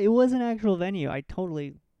 It was an actual venue. I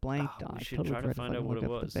totally blanked Oh, on. we I should totally try to forgot find out what look it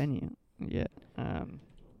up was. The venue. Yeah.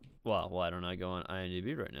 Well, I don't know. I go on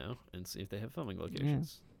IMDb right now and see if they have filming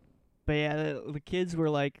locations. But yeah, the kids were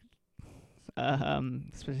like,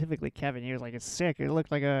 specifically Kevin. He was like, "It's sick." It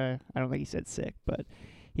looked like I don't think he said sick, but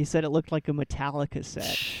he said it looked like a Metallica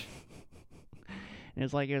set. And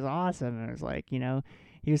it was awesome. And it was like,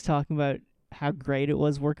 he was talking about how great it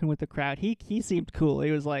was working with the crowd. He seemed cool.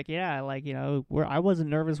 He was like, yeah, like, you know, I wasn't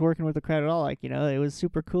nervous working with the crowd at all. Like, you know, it was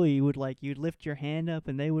super cool. You'd lift your hand up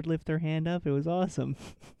and they would lift their hand up. It was awesome.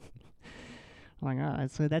 I'm like, oh,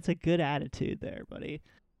 so that's a good attitude there, buddy.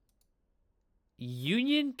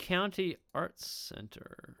 Union County Arts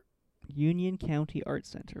Center Union County Art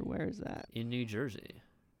Center. Where is that? in New Jersey.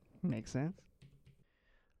 Makes sense.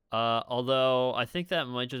 Although I think that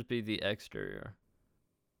might just be the exterior.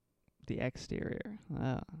 The exterior.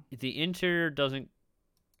 Oh. The interior doesn't.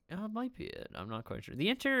 Oh, it might be it. I'm not quite sure. The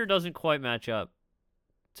interior doesn't quite match up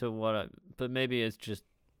to what but maybe it's just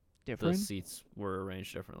Different? the seats were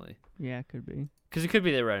arranged differently. Yeah, it could be. Because it could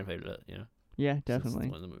be they renovated it, you know. Yeah, since definitely.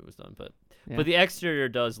 when the movie was done, but Yeah. the exterior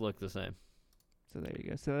does look the same. So there you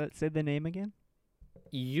go. So say the name again.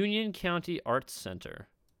 Union County Arts Center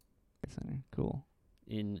Art Center. Cool.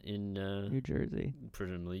 in New Jersey.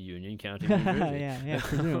 presumably Union County, New Jersey. yeah,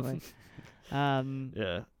 presumably.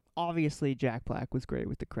 Yeah. Obviously Jack Black was great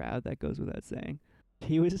with the crowd. That goes without saying.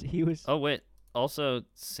 He was. Oh wait, also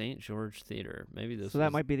St. George Theater. Maybe this. So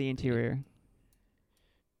that might be the interior.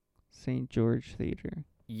 St. George Theater.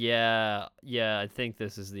 Yeah, I think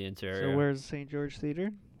this is the interior. So where's St. George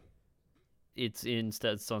Theater? It's on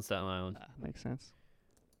Staten Island. Makes sense.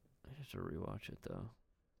 I have to rewatch it though,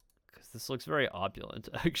 because this looks very opulent,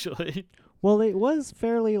 actually. Well, it was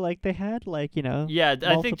fairly like they had like, you know. Yeah,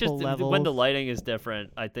 I think just multiple when the levels. lighting is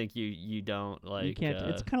different, I think you don't like. You can't.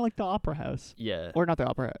 It's kind of like the Opera House, yeah. or not the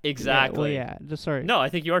Opera House. Exactly. Yeah, just sorry. No, I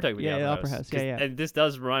think you are talking about Yeah, the the Opera Opera House. House, yeah, 'cause- yeah. And this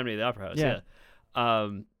does remind me of the Opera House. Yeah.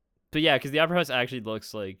 Yeah. But yeah, because the Opera House actually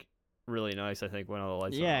looks like really nice. I think when all the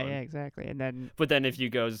lights are Yeah, on. yeah, exactly. And then But then if you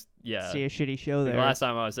go, see a shitty show the there. last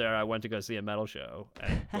time I was there, I went to go see a metal show,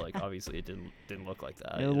 and like obviously it didn't look like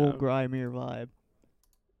that. a you little know? grimier vibe.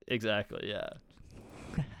 Exactly. Yeah.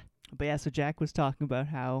 But yeah, so Jack was talking about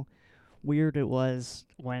how weird it was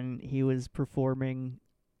when he was performing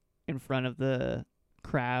in front of the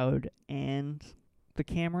crowd and the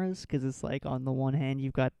cameras, because it's like on the one hand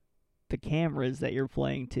you've got the cameras that you're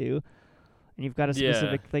playing to, and you've got a Yeah.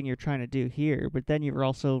 specific thing you're trying to do here, but then you're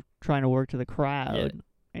also trying to work to the crowd,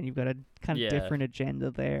 and you've got a kind of Yeah. different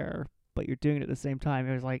agenda there, but you're doing it at the same time.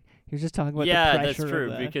 It was like he was just talking about the Yeah, pressure that's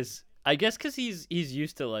true. of Because I guess because he's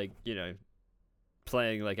used to like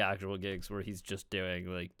playing like actual gigs where he's just doing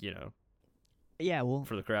like yeah, well,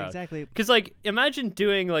 for the crowd. exactly, Because like imagine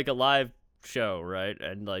doing like a live show, right?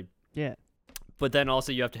 And like yeah. but then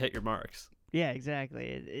also you have to hit your marks. Yeah, exactly.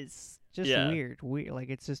 It's just Yeah. weird. Like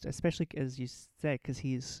it's just, especially as you said, because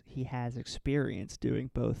he has experience doing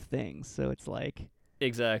both things. So it's like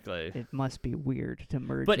Exactly. it must be weird to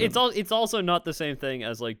merge. But it's them. it's also not the same thing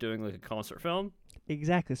as like doing like a concert film,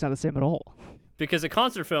 exactly. It's not the same at all. because a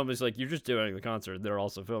concert film is like you're just doing the concert, they're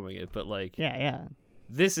also filming it. But like Yeah.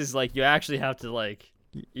 this is like you actually have to like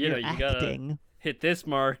you know, You're you gotta acting. hit this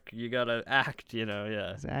mark, you gotta act.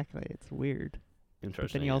 Yeah. Exactly. It's weird. But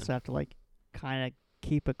Interesting. then you also have to like kind of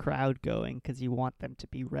keep a crowd going because you want them to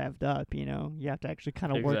be revved up. You know, you have to actually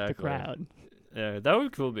kind of work the Exactly. crowd. Yeah, that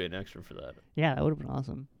would cool be an extra for that. Yeah, that would have been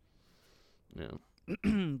awesome. Yeah.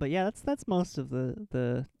 But yeah, that's most of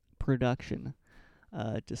the production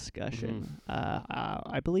discussion.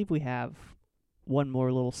 Mm-hmm. I believe we have one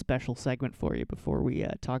more little special segment for you before we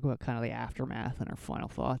talk about kind of the aftermath and our final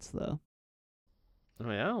thoughts, though. Oh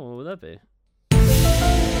yeah, what would that be?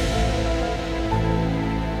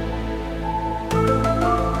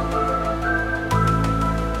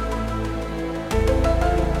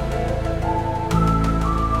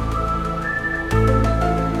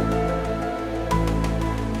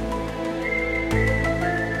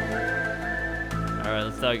 All right,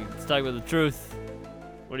 let's talk about the truth.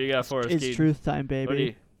 What do you got for us, It's Keaton? truth time, What do baby.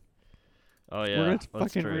 you... Oh yeah, we're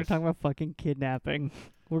what's we're truth? talking about fucking kidnapping.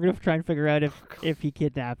 We're gonna try and figure out if he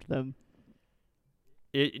kidnapped them.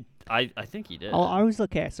 I think he did. I was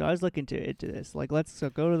looking into this. Like, let's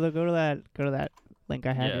go to that link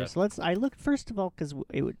I had Yeah. here. So I looked first of all because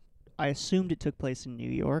I assumed it took place in New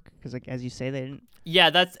York because, like, as you say, they didn't. Yeah,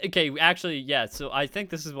 that's okay. Actually, yeah. So I think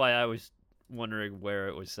this is why I was wondering where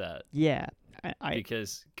it was set, Yeah, I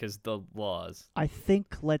because the laws. I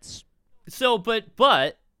think let's. So, but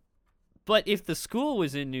if the school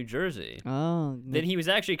was in New Jersey, then he was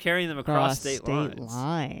actually carrying them across state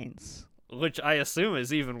lines. which I assume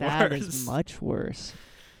is even That worse. is much worse.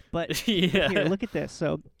 But Yeah. here, look at this.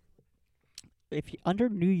 So, if you, under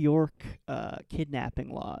New York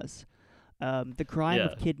kidnapping laws, The crime Yeah.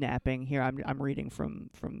 of kidnapping. Here, I'm reading from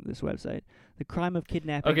this website. The crime of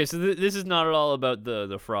kidnapping. Okay, so this is not at all about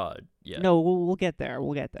the fraud. Yeah. No, we'll get there.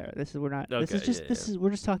 We'll get there. This is we're not. This is Okay, just yeah, this yeah. is we're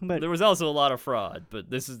just talking about. There was also a lot of fraud, but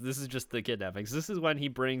this is just the kidnappings. This is when he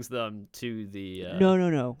brings them to the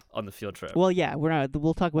No. on the field trip. Well, yeah, we're not.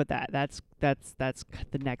 We'll talk about that. That's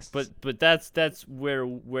the next. But that's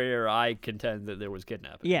where I contend that there was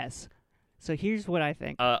kidnapping. yes. So here's what I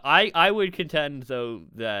think. I would contend though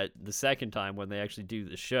that the second time when they actually do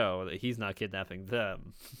the show that he's not kidnapping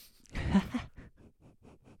them.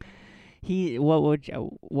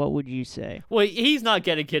 What would you say? Well, he's not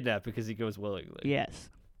getting kidnapped because he goes willingly. Yes.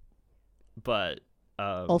 But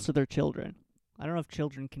Also, they're children. I don't know if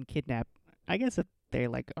children can kidnap. I guess if they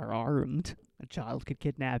are armed, a child could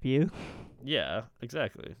kidnap you. yeah,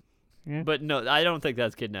 exactly. Yeah. But no, I don't think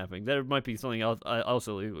that's kidnapping. There might be something else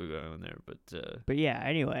illegal going on there. But yeah,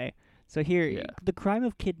 anyway. So here, Yeah. the crime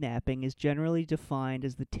of kidnapping is generally defined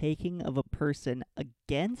as the taking of a person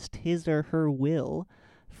against his or her will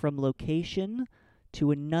from location to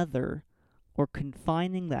another, or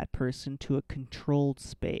confining that person to a controlled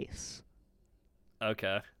space.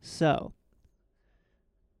 Okay. So,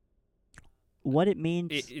 what it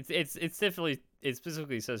means... It's definitely, it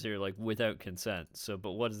specifically says here like without consent. So,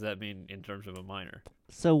 but what does that mean in terms of a minor?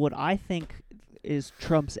 So what I think is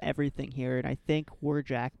trumps everything here, and I think were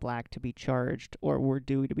Jack Black to be charged, or were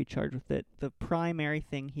Dewey to be charged with it, the primary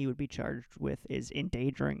thing he would be charged with is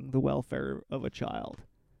endangering the welfare of a child,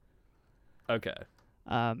 Okay.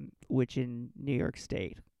 which in New York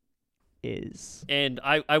State is... And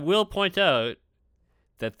I will point out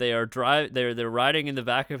that they're riding in the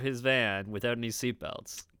back of his van without any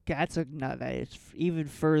seatbelts. That is even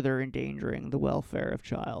further endangering the welfare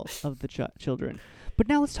of the children. But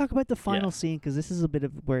now let's talk about the final scene, because this is a bit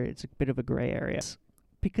of where it's a bit of a gray area.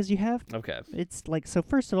 Because you have... Okay. It's like, so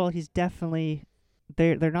first of all, he's definitely...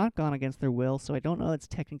 They're not gone against their will, so I don't know it's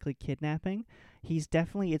technically kidnapping.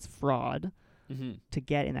 It's fraud Mm-hmm. to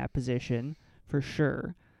get in that position, for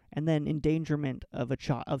sure. And then endangerment of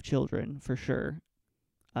of children, for sure.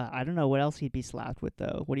 I don't know what else he'd be slapped with,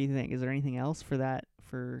 though. What do you think? Is there anything else for that?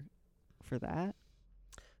 For that?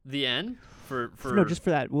 The end for No, just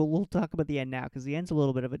for that. We'll talk about the end now, because the end's a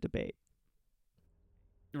little bit of a debate.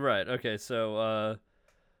 right. Okay. So,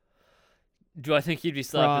 do I think he'd be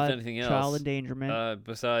slapped Fraud, with anything else? child endangerment.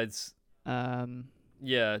 Besides, Um,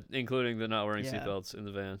 yeah, including the not wearing Yeah. seatbelts in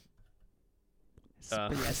the van.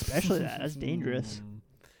 but yeah, especially that. That's dangerous.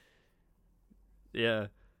 Yeah.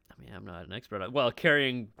 I mean, I'm not an expert. Well,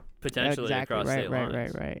 carrying potentially Exactly. across state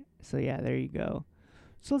lines. Right. So yeah, there you go.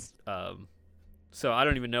 So let's... So I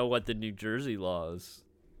don't even know what the New Jersey laws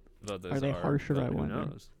about this are. Are they harsher, but I who wonder?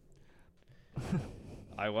 knows?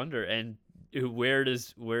 I wonder. And where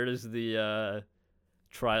does the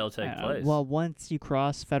trial take place? Well, once you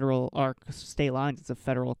cross federal or state lines, it's a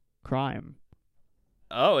federal crime.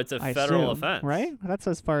 Oh, it's a I federal assume, offense, right? That's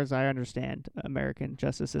as far as I understand American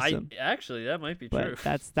justice system. Actually, that might be but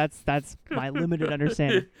true. that's my limited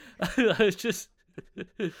understanding. I was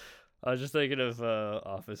just thinking of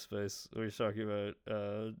Office Space. We were talking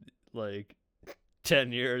about like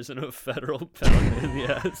 10 years in a federal penalty in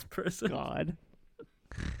the ass prison. God.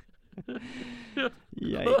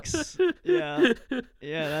 Yikes.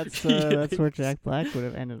 Yeah, that's where Jack Black would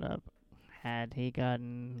have ended up had he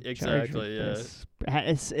gotten charged with Exactly, yeah.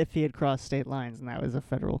 this. If he had crossed state lines, and that was a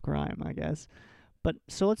federal crime, I guess. But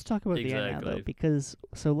so let's talk about the end now, though, Exactly. because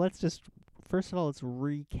so let's just first of all let's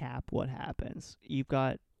recap what happens. You've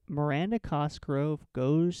got Miranda Cosgrove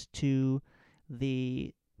goes to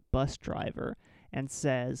the bus driver and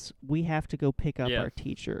says, "We have to go pick up Yeah. our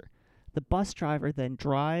teacher." The bus driver then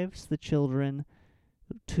drives the children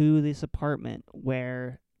to this apartment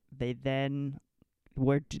where they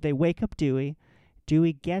wake up Dewey.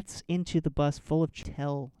 Dewey gets into the bus full of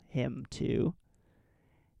tell him to,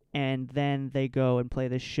 and then they go and play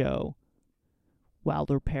the show while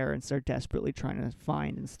their parents are desperately trying to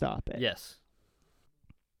find and stop it. Yes.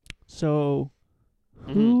 So,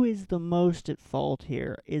 who is the most at fault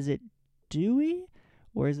here? Is it Dewey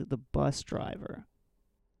or is it the bus driver?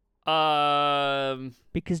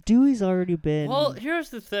 Because Dewey's already been... Well, here's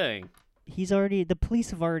the thing. the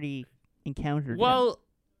police have already encountered him. Well,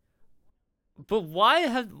 but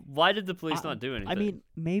why did the police not do anything? I mean,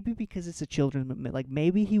 maybe because it's a children's movement. Like,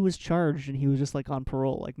 maybe he was charged and he was just, like, on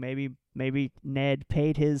parole. Like, maybe Ned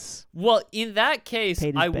paid his... well, in that case,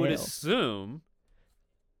 paid his I would bail. assume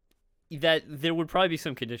that there would probably be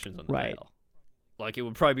some conditions on the Right. bail. Like, it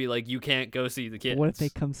would probably be like, you can't go see the kids. What if they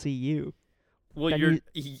come see you? Well, then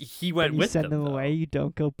he went Then you with send them though. away? You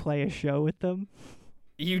don't go play a show with them?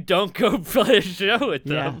 You don't go play a show with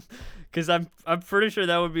them. Because I'm pretty sure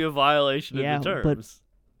that would be a violation Yeah, of the but- terms.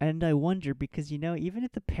 And I wonder because even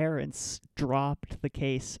if the parents dropped the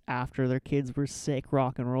case after their kids were sick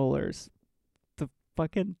rock and rollers, the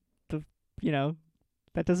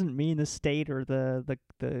that doesn't mean the state or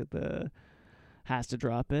the has to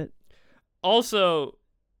drop it. Also,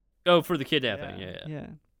 for the kidnapping, yeah. Yeah.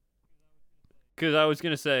 Because I was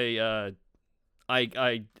gonna say,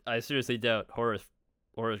 I seriously doubt Horace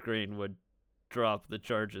Green would drop the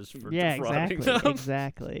charges for Yeah, defrauding exactly. them.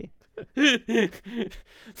 Exactly.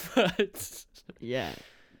 But Yeah.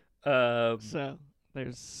 um, So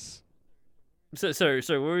there's so sorry,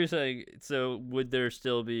 what were you saying? So would there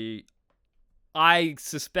still be? I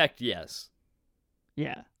suspect yes.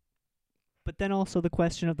 yeah. But then also the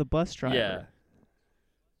question of the bus driver. Yeah.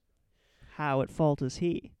 How at fault is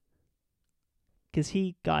he? Because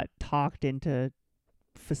he got talked into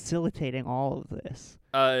facilitating all of this.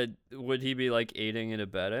 Would he be like aiding and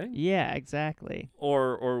abetting? Yeah, exactly.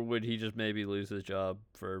 Or would he just maybe lose his job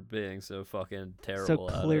for being so fucking terrible?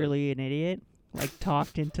 So at it? clearly an idiot. Like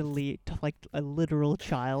talked into like a literal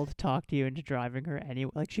child talked you into driving her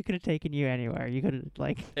anywhere. Like she could have taken you anywhere. You could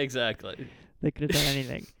have Exactly. they could have done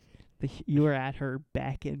anything. You were at her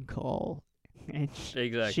beck and call, and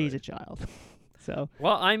Exactly. she's a child. So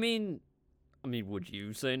Well, I mean, would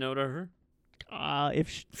you say no to her?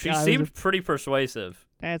 if She I was seemed pretty persuasive.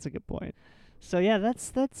 that's a good point. So yeah,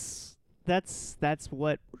 that's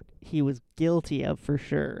what he was guilty of for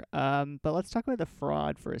sure. But let's talk about the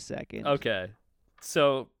fraud for a second. Okay.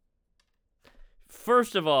 So,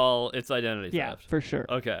 first of all, it's identity Yeah, theft. for sure.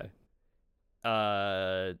 Okay.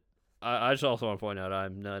 I just also want to point out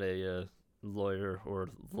I'm not a lawyer or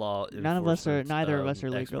law None of us are. enforcement, Neither of us are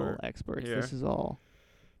legal expert experts. here. This is all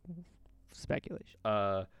speculation.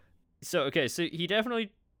 So he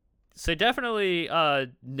definitely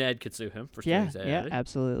Ned could sue him for stealing Yeah, his yeah, identity.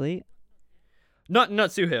 absolutely.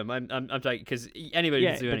 Not sue him. I'm talking because anybody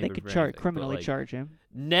Yeah, can sue but they anybody could for anything, but, criminally like, charge him.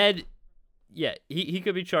 Ned, yeah, he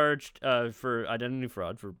could be charged for identity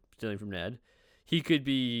fraud for stealing from Ned. He could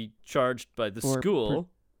be charged by the For school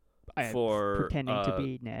I- for pretending to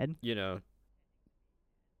be Ned. you know,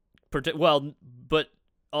 but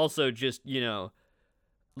also just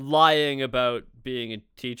lying about being a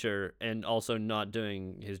teacher and also not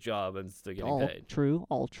doing his job and still getting All paid. true.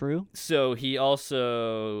 All true. So he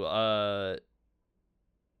also I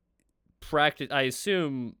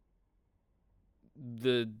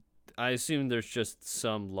assume there's just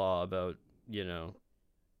some law about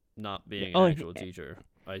not being an actual teacher.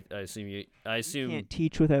 I assume You Mm. can't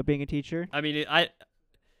teach without being a teacher. I mean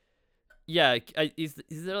is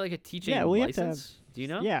there like a teaching Yeah, we have to license? Do you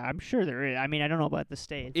know? Yeah, I'm sure there is. I mean, I don't know about the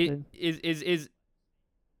states. It but-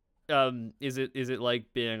 is it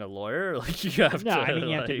like being a lawyer? Like you have no, to. I mean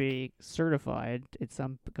you have to like- be certified in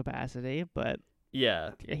some capacity, but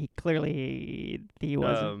Yeah. he clearly he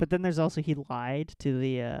wasn't. But then there's also he lied to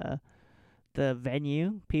the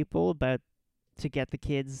venue people about to get the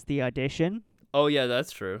kids the audition. Oh yeah,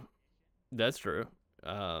 that's true. That's true.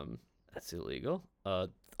 That's illegal.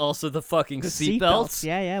 Also the fucking The seatbelts.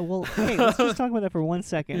 Yeah. Well, hey, let's just talk about that for 1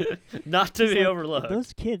 second. Not to It's be like, overlooked.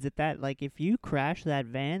 Those kids at that, if you crash that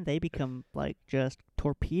van, they become like just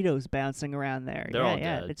torpedoes bouncing around there. They're all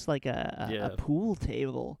yeah. dead. It's like a Yeah. pool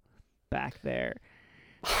table back there.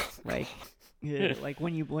 Like, yeah, like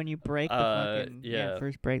when you break the fucking yeah.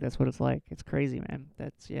 first break, that's what it's like. It's crazy, man.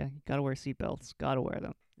 You gotta wear seatbelts. Gotta wear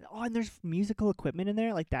them. Oh, and there's musical equipment in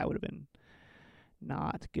there. Like that would have been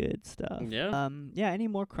not good stuff. Yeah. Yeah. Any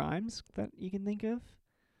more crimes that you can think of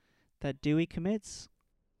that Dewey commits?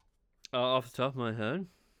 Off the top of my head,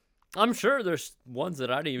 I'm sure there's ones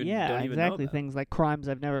that I don't even know exactly. about. Things like crimes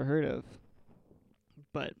I've never heard of.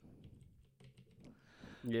 But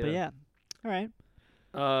yeah. All right.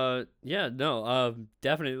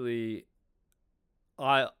 Definitely.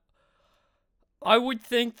 I would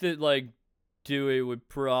think that like Dewey would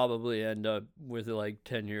probably end up with like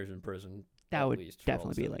 10 years in prison. That at would least for all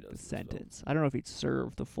definitely be stuff he like the does in this film. sentence. I don't know if he'd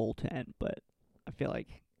serve the full 10, but I feel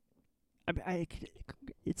like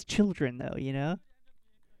it's children though, you know?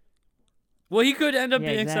 Well, he could end up Yeah,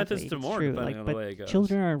 being exactly. sentenced to It's more true. depending Like, on the but way it goes.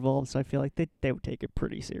 children are involved, so I feel like they would take it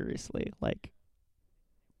pretty seriously. Like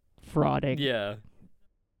frauding. Yeah.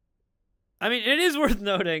 I mean, it is worth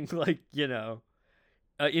noting, like,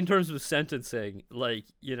 in terms of sentencing, like,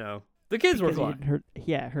 the kids were Because he fine.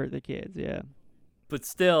 didn't hurt the kids, yeah. But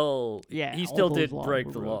still, Yeah. he all still those did laws break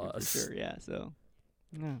were the broken for laws. Sure, yeah, so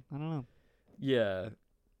yeah, I don't know. Yeah.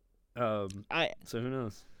 I So who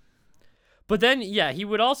knows? But then, yeah, he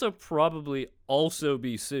would also probably also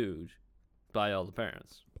be sued by all the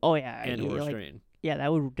parents yeah, and yeah, Horace like, Green. yeah,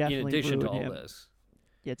 that would In definitely addition to ruin all him. this.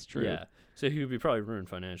 It's true. Yeah, so he would be probably ruined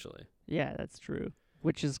financially. Yeah, that's true.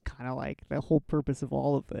 Which is kind of like the whole purpose of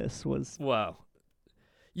all of this was. Wow.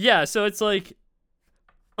 Yeah, so it's like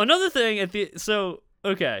another thing at the so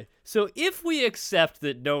if we accept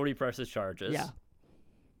that nobody presses charges, Yeah.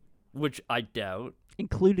 which I doubt,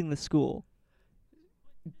 Including the school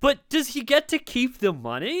but does he get to keep the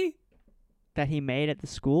money? that he made at the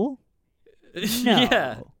school. No.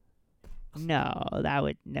 Yeah. No, that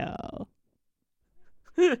would no.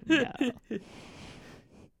 No.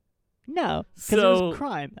 No, because it So- was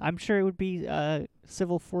crime. I'm sure it would be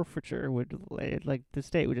civil forfeiture. Would like the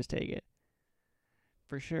state would just take it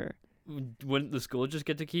for sure. Wouldn't the school just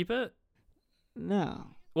get to keep it?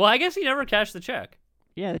 No, Well, I guess he never cashed the check.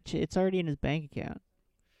 yeah, it's already in his bank account.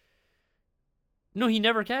 No, he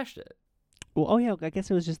never cashed it Well, oh yeah, I guess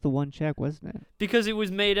it was just the one check, wasn't it? because it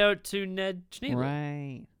was made out to Ned Schneebly.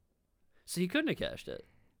 Right, So he couldn't have cashed it.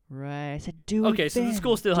 right. I said, do Okay, so the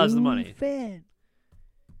school still has the money. Finn.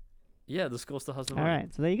 Yeah, the school still has the All money.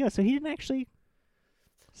 right, so there you go. So he didn't actually.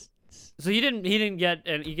 So he didn't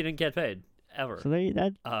get paid ever. So there,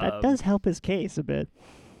 that Um, does help his case a bit.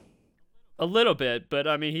 A little bit, but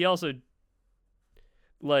I mean, he also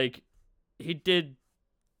he did.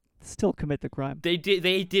 Still commit the crime. They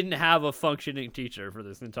didn't have a functioning teacher for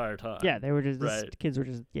this entire time. Yeah, they were just Right. kids were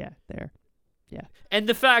just there. And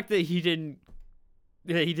the fact that he didn't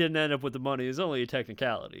end up with the money is only a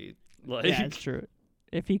technicality. Like, Yeah, it's true.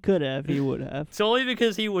 If he could have, he would have. it's only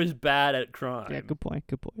because he was bad at crime. Yeah, good point.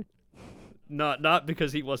 Good point. Not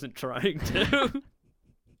because he wasn't trying to.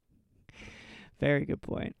 Very good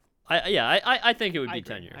point. I think it would I be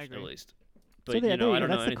agree, 10 years I agree. at least. But So there, you know, there I you don't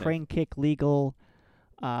go. know That's the anything. crane kick legal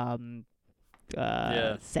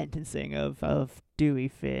Yeah. sentencing of Dewey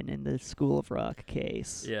Finn in the School of Rock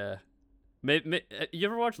case. Yeah. You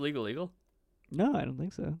ever watch Legal Eagle? No, I don't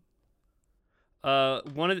think so.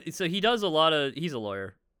 So he does a lot of. He's a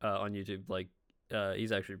lawyer on YouTube. Like,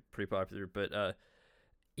 he's actually pretty popular. But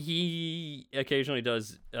he occasionally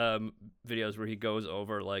does videos where he goes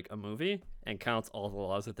over like a movie and counts all the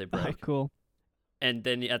laws that they Oh, break, cool. and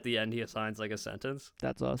then at the end he assigns like a sentence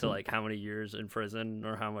That's to awesome. like how many years in prison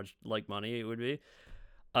or how much like money it would be.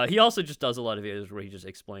 He also just does a lot of videos where he just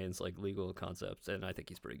explains like legal concepts, and I think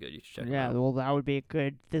he's pretty good. You should check him Yeah, out. well, that would be a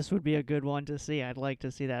good. This would be a good one to see. I'd like to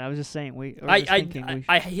see that. I was just saying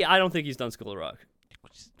I don't think he's done School of Rock.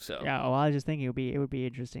 So Yeah, well, I was just thinking it would be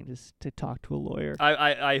interesting to talk to a lawyer.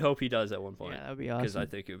 I hope he does at one point. Yeah, that would be Because awesome. I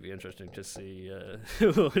think it would be interesting to see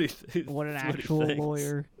what he What an he actual thinks.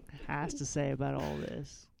 lawyer has to say about all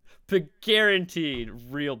this. But guaranteed,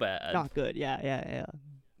 real bad. Not good. Yeah.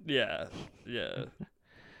 Yeah.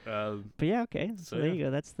 But yeah, okay. So So, there yeah. you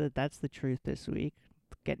go. That's the truth this week.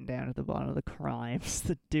 Getting down to the bottom of the crimes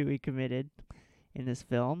that Dewey committed in this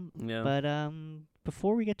film. Yeah. But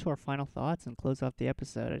before we get to our final thoughts and close off the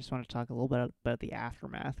episode, I just want to talk a little bit about the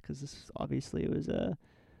aftermath, because this obviously was a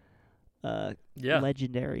Yeah.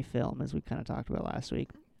 legendary film, as we kind of talked about last week.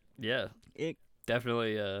 Yeah. It-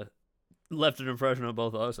 Definitely left an impression on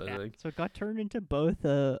both of us, I Yeah. think. So it got turned into both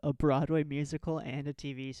a Broadway musical and a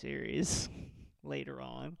TV series later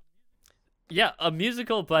on, Yeah, a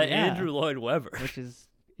musical by Yeah. Andrew Lloyd Webber. which is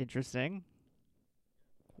interesting.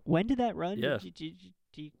 When did that run? Yeah.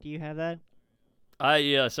 Do you have that?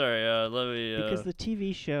 Sorry, let me Because the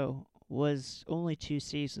TV show was only 2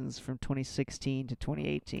 seasons from 2016 to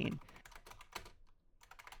 2018.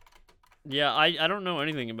 Yeah, I don't know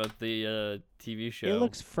anything about the TV show. It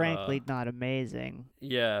looks frankly not amazing.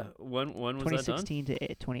 Yeah, when was that done? 2016 to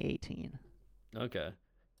 2018. Okay.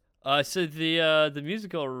 So the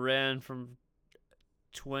musical ran from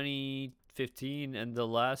 2015, and the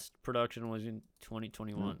last production was in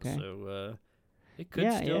 2021. Okay. So it could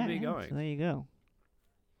yeah, still yeah, be yeah. going. So there you go.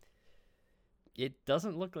 It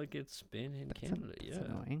doesn't look like it's been in Canada That's yet.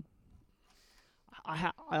 annoying.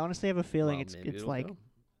 I honestly have a feeling Well, it's maybe it'll like. go.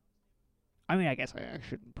 I mean, I guess I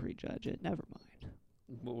shouldn't prejudge it. Never mind.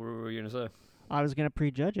 What were you gonna say? I was gonna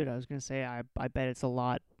prejudge it. I was gonna say I bet it's a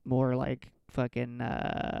lot more like fucking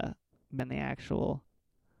than the actual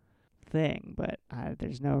thing, but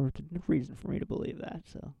there's no reason for me to believe that.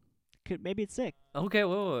 So maybe it's sick. Okay,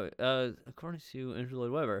 wait. According to Andrew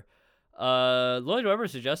Lloyd Webber, Lloyd Webber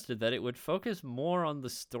suggested that it would focus more on the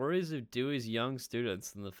stories of Dewey's young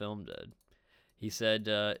students than the film did. He said,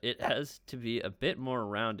 it has to be a bit more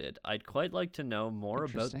rounded. I'd quite like to know more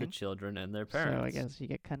about the Interesting. children and their parents. So I guess you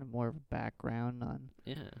get kind of more of a background on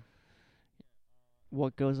Yeah.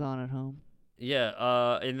 what goes on at home.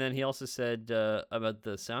 Yeah, and then he also said about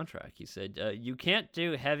the soundtrack. He said, you can't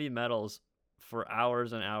do heavy metals for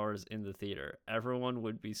hours and hours in the theater. Everyone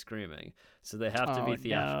would be screaming. So they have to Oh, be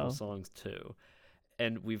theatrical no. songs too.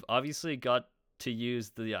 and we've obviously got to use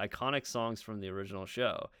the iconic songs from the original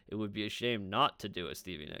show. It would be a shame not to do a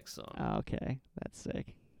Stevie Nicks song. Oh, okay, that's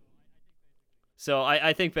sick. So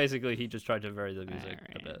I think basically he just tried to vary the music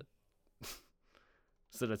a Alright. bit,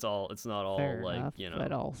 so that it's not all Fair like enough,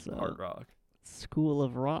 but also hard rock. School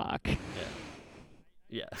of Rock.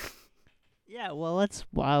 Yeah. Yeah, well,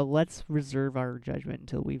 let's reserve our judgment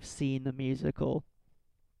until we've seen the musical.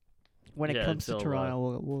 When it Yeah, comes to until,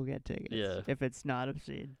 Toronto, we'll get tickets. yeah. If it's not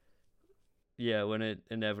obscene. Yeah, when it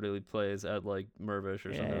inevitably plays at like Mirvish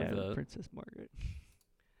or something like that. Princess Margaret.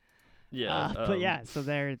 Yeah. But yeah, so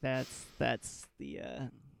that's the I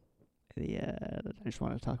just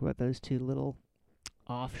want to talk about those two little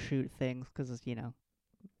offshoot things because it's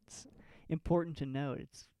important to note.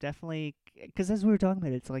 It's definitely because as we were talking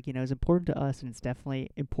about, it's like it's important to us, and it's definitely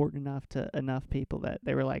important enough to enough people that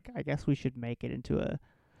they were like, I guess we should make it into a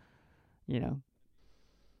in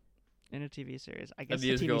a TV series. I guess the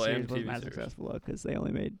musical TV series and wasn't TV as series. successful because they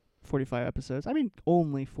only made 45 episodes. I mean,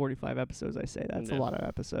 only 45 episodes. I say that's a Yeah. lot of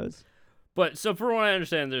episodes. But so from what I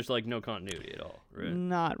understand, there's like no continuity at all, right?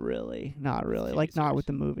 Not really. TV Like not series. with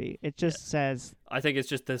the movie. It just says I think it's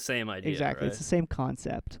just the same idea. exactly. Right? It's the same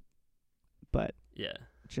concept, but Yeah.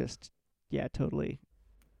 just totally.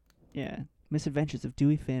 Yeah. Misadventures of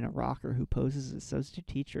Dewey Finn, a rocker who poses as a substitute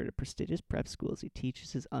teacher at a prestigious prep school as he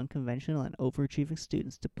teaches his unconventional and overachieving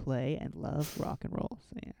students to play and love rock and roll.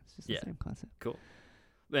 So yeah, it's just Yeah. the same concept.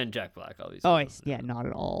 And Jack Black, obviously. Oh, not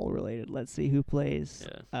at all related. Let's see who plays.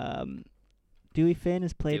 Yeah. Dewey Finn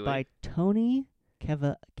is played Dewey. by Tony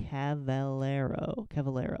Cavallero.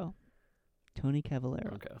 Tony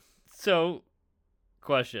Cavallero. Okay. So,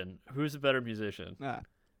 question: who's a better musician,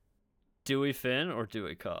 Dewey Finn or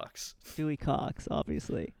Dewey Cox? Dewey Cox,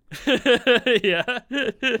 obviously. Yeah.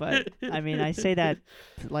 But I mean, I say that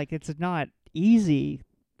like it's not easy.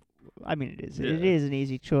 I mean, it is. It Yeah. is an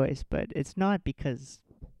easy choice, but it's not because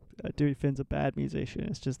Dewey Finn's a bad musician.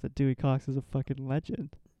 It's just that Dewey Cox is a fucking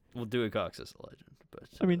legend. Well, Dewey Cox is a legend, but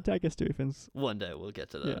I mean, I guess Dewey Finn's. one day we'll get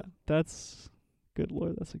to that. Yeah, that's good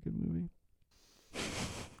lord. That's a good movie.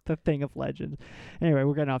 The thing of legend. Anyway,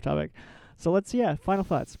 we're getting off topic. So final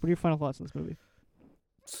thoughts. What are your final thoughts on this movie?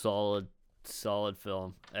 Solid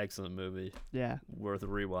film, excellent movie, Yeah, worth a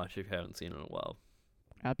rewatch if you haven't seen it in a while.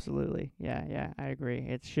 absolutely. Yeah, I agree.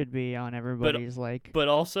 It should be on everybody's But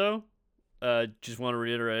also, just want to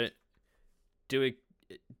reiterate, Dewey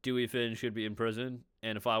Finn should be in prison,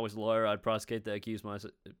 and if I was a lawyer, I'd prosecute that case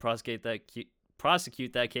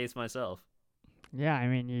myself. Yeah, I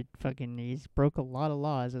mean, he's broke a lot of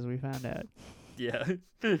laws, as we found out. Yeah,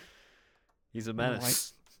 he's a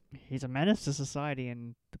menace. He's a menace to society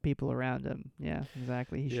and the people around him. Yeah,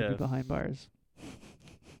 exactly. He should Yeah. be behind bars.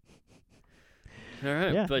 All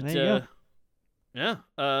right, Yeah, but there you yeah,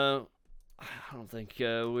 I don't think we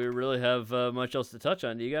really have much else to touch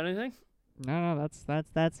on. Do you got anything? No, that's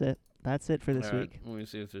it. That's it for this All right, week. let me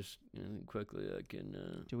see if there's anything quickly I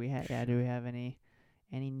can. Do we have any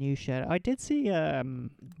new shout? I did see what did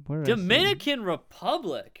I see? Dominican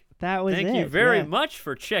Republic. That was Thank it. you very yeah. much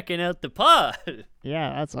for checking out the pod.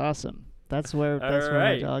 Yeah, that's awesome. That's where my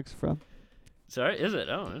right. dog's from. Sorry, is it?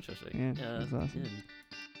 Oh, interesting. Yeah, that's awesome. yeah.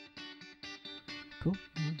 Cool.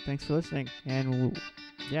 Thanks for listening, and we'll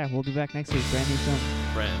be back next week. Brand new film.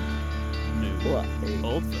 Brand new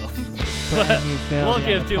old film. Brand new film. Won't yeah,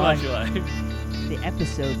 give the too pod- much away. The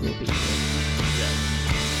episode will be.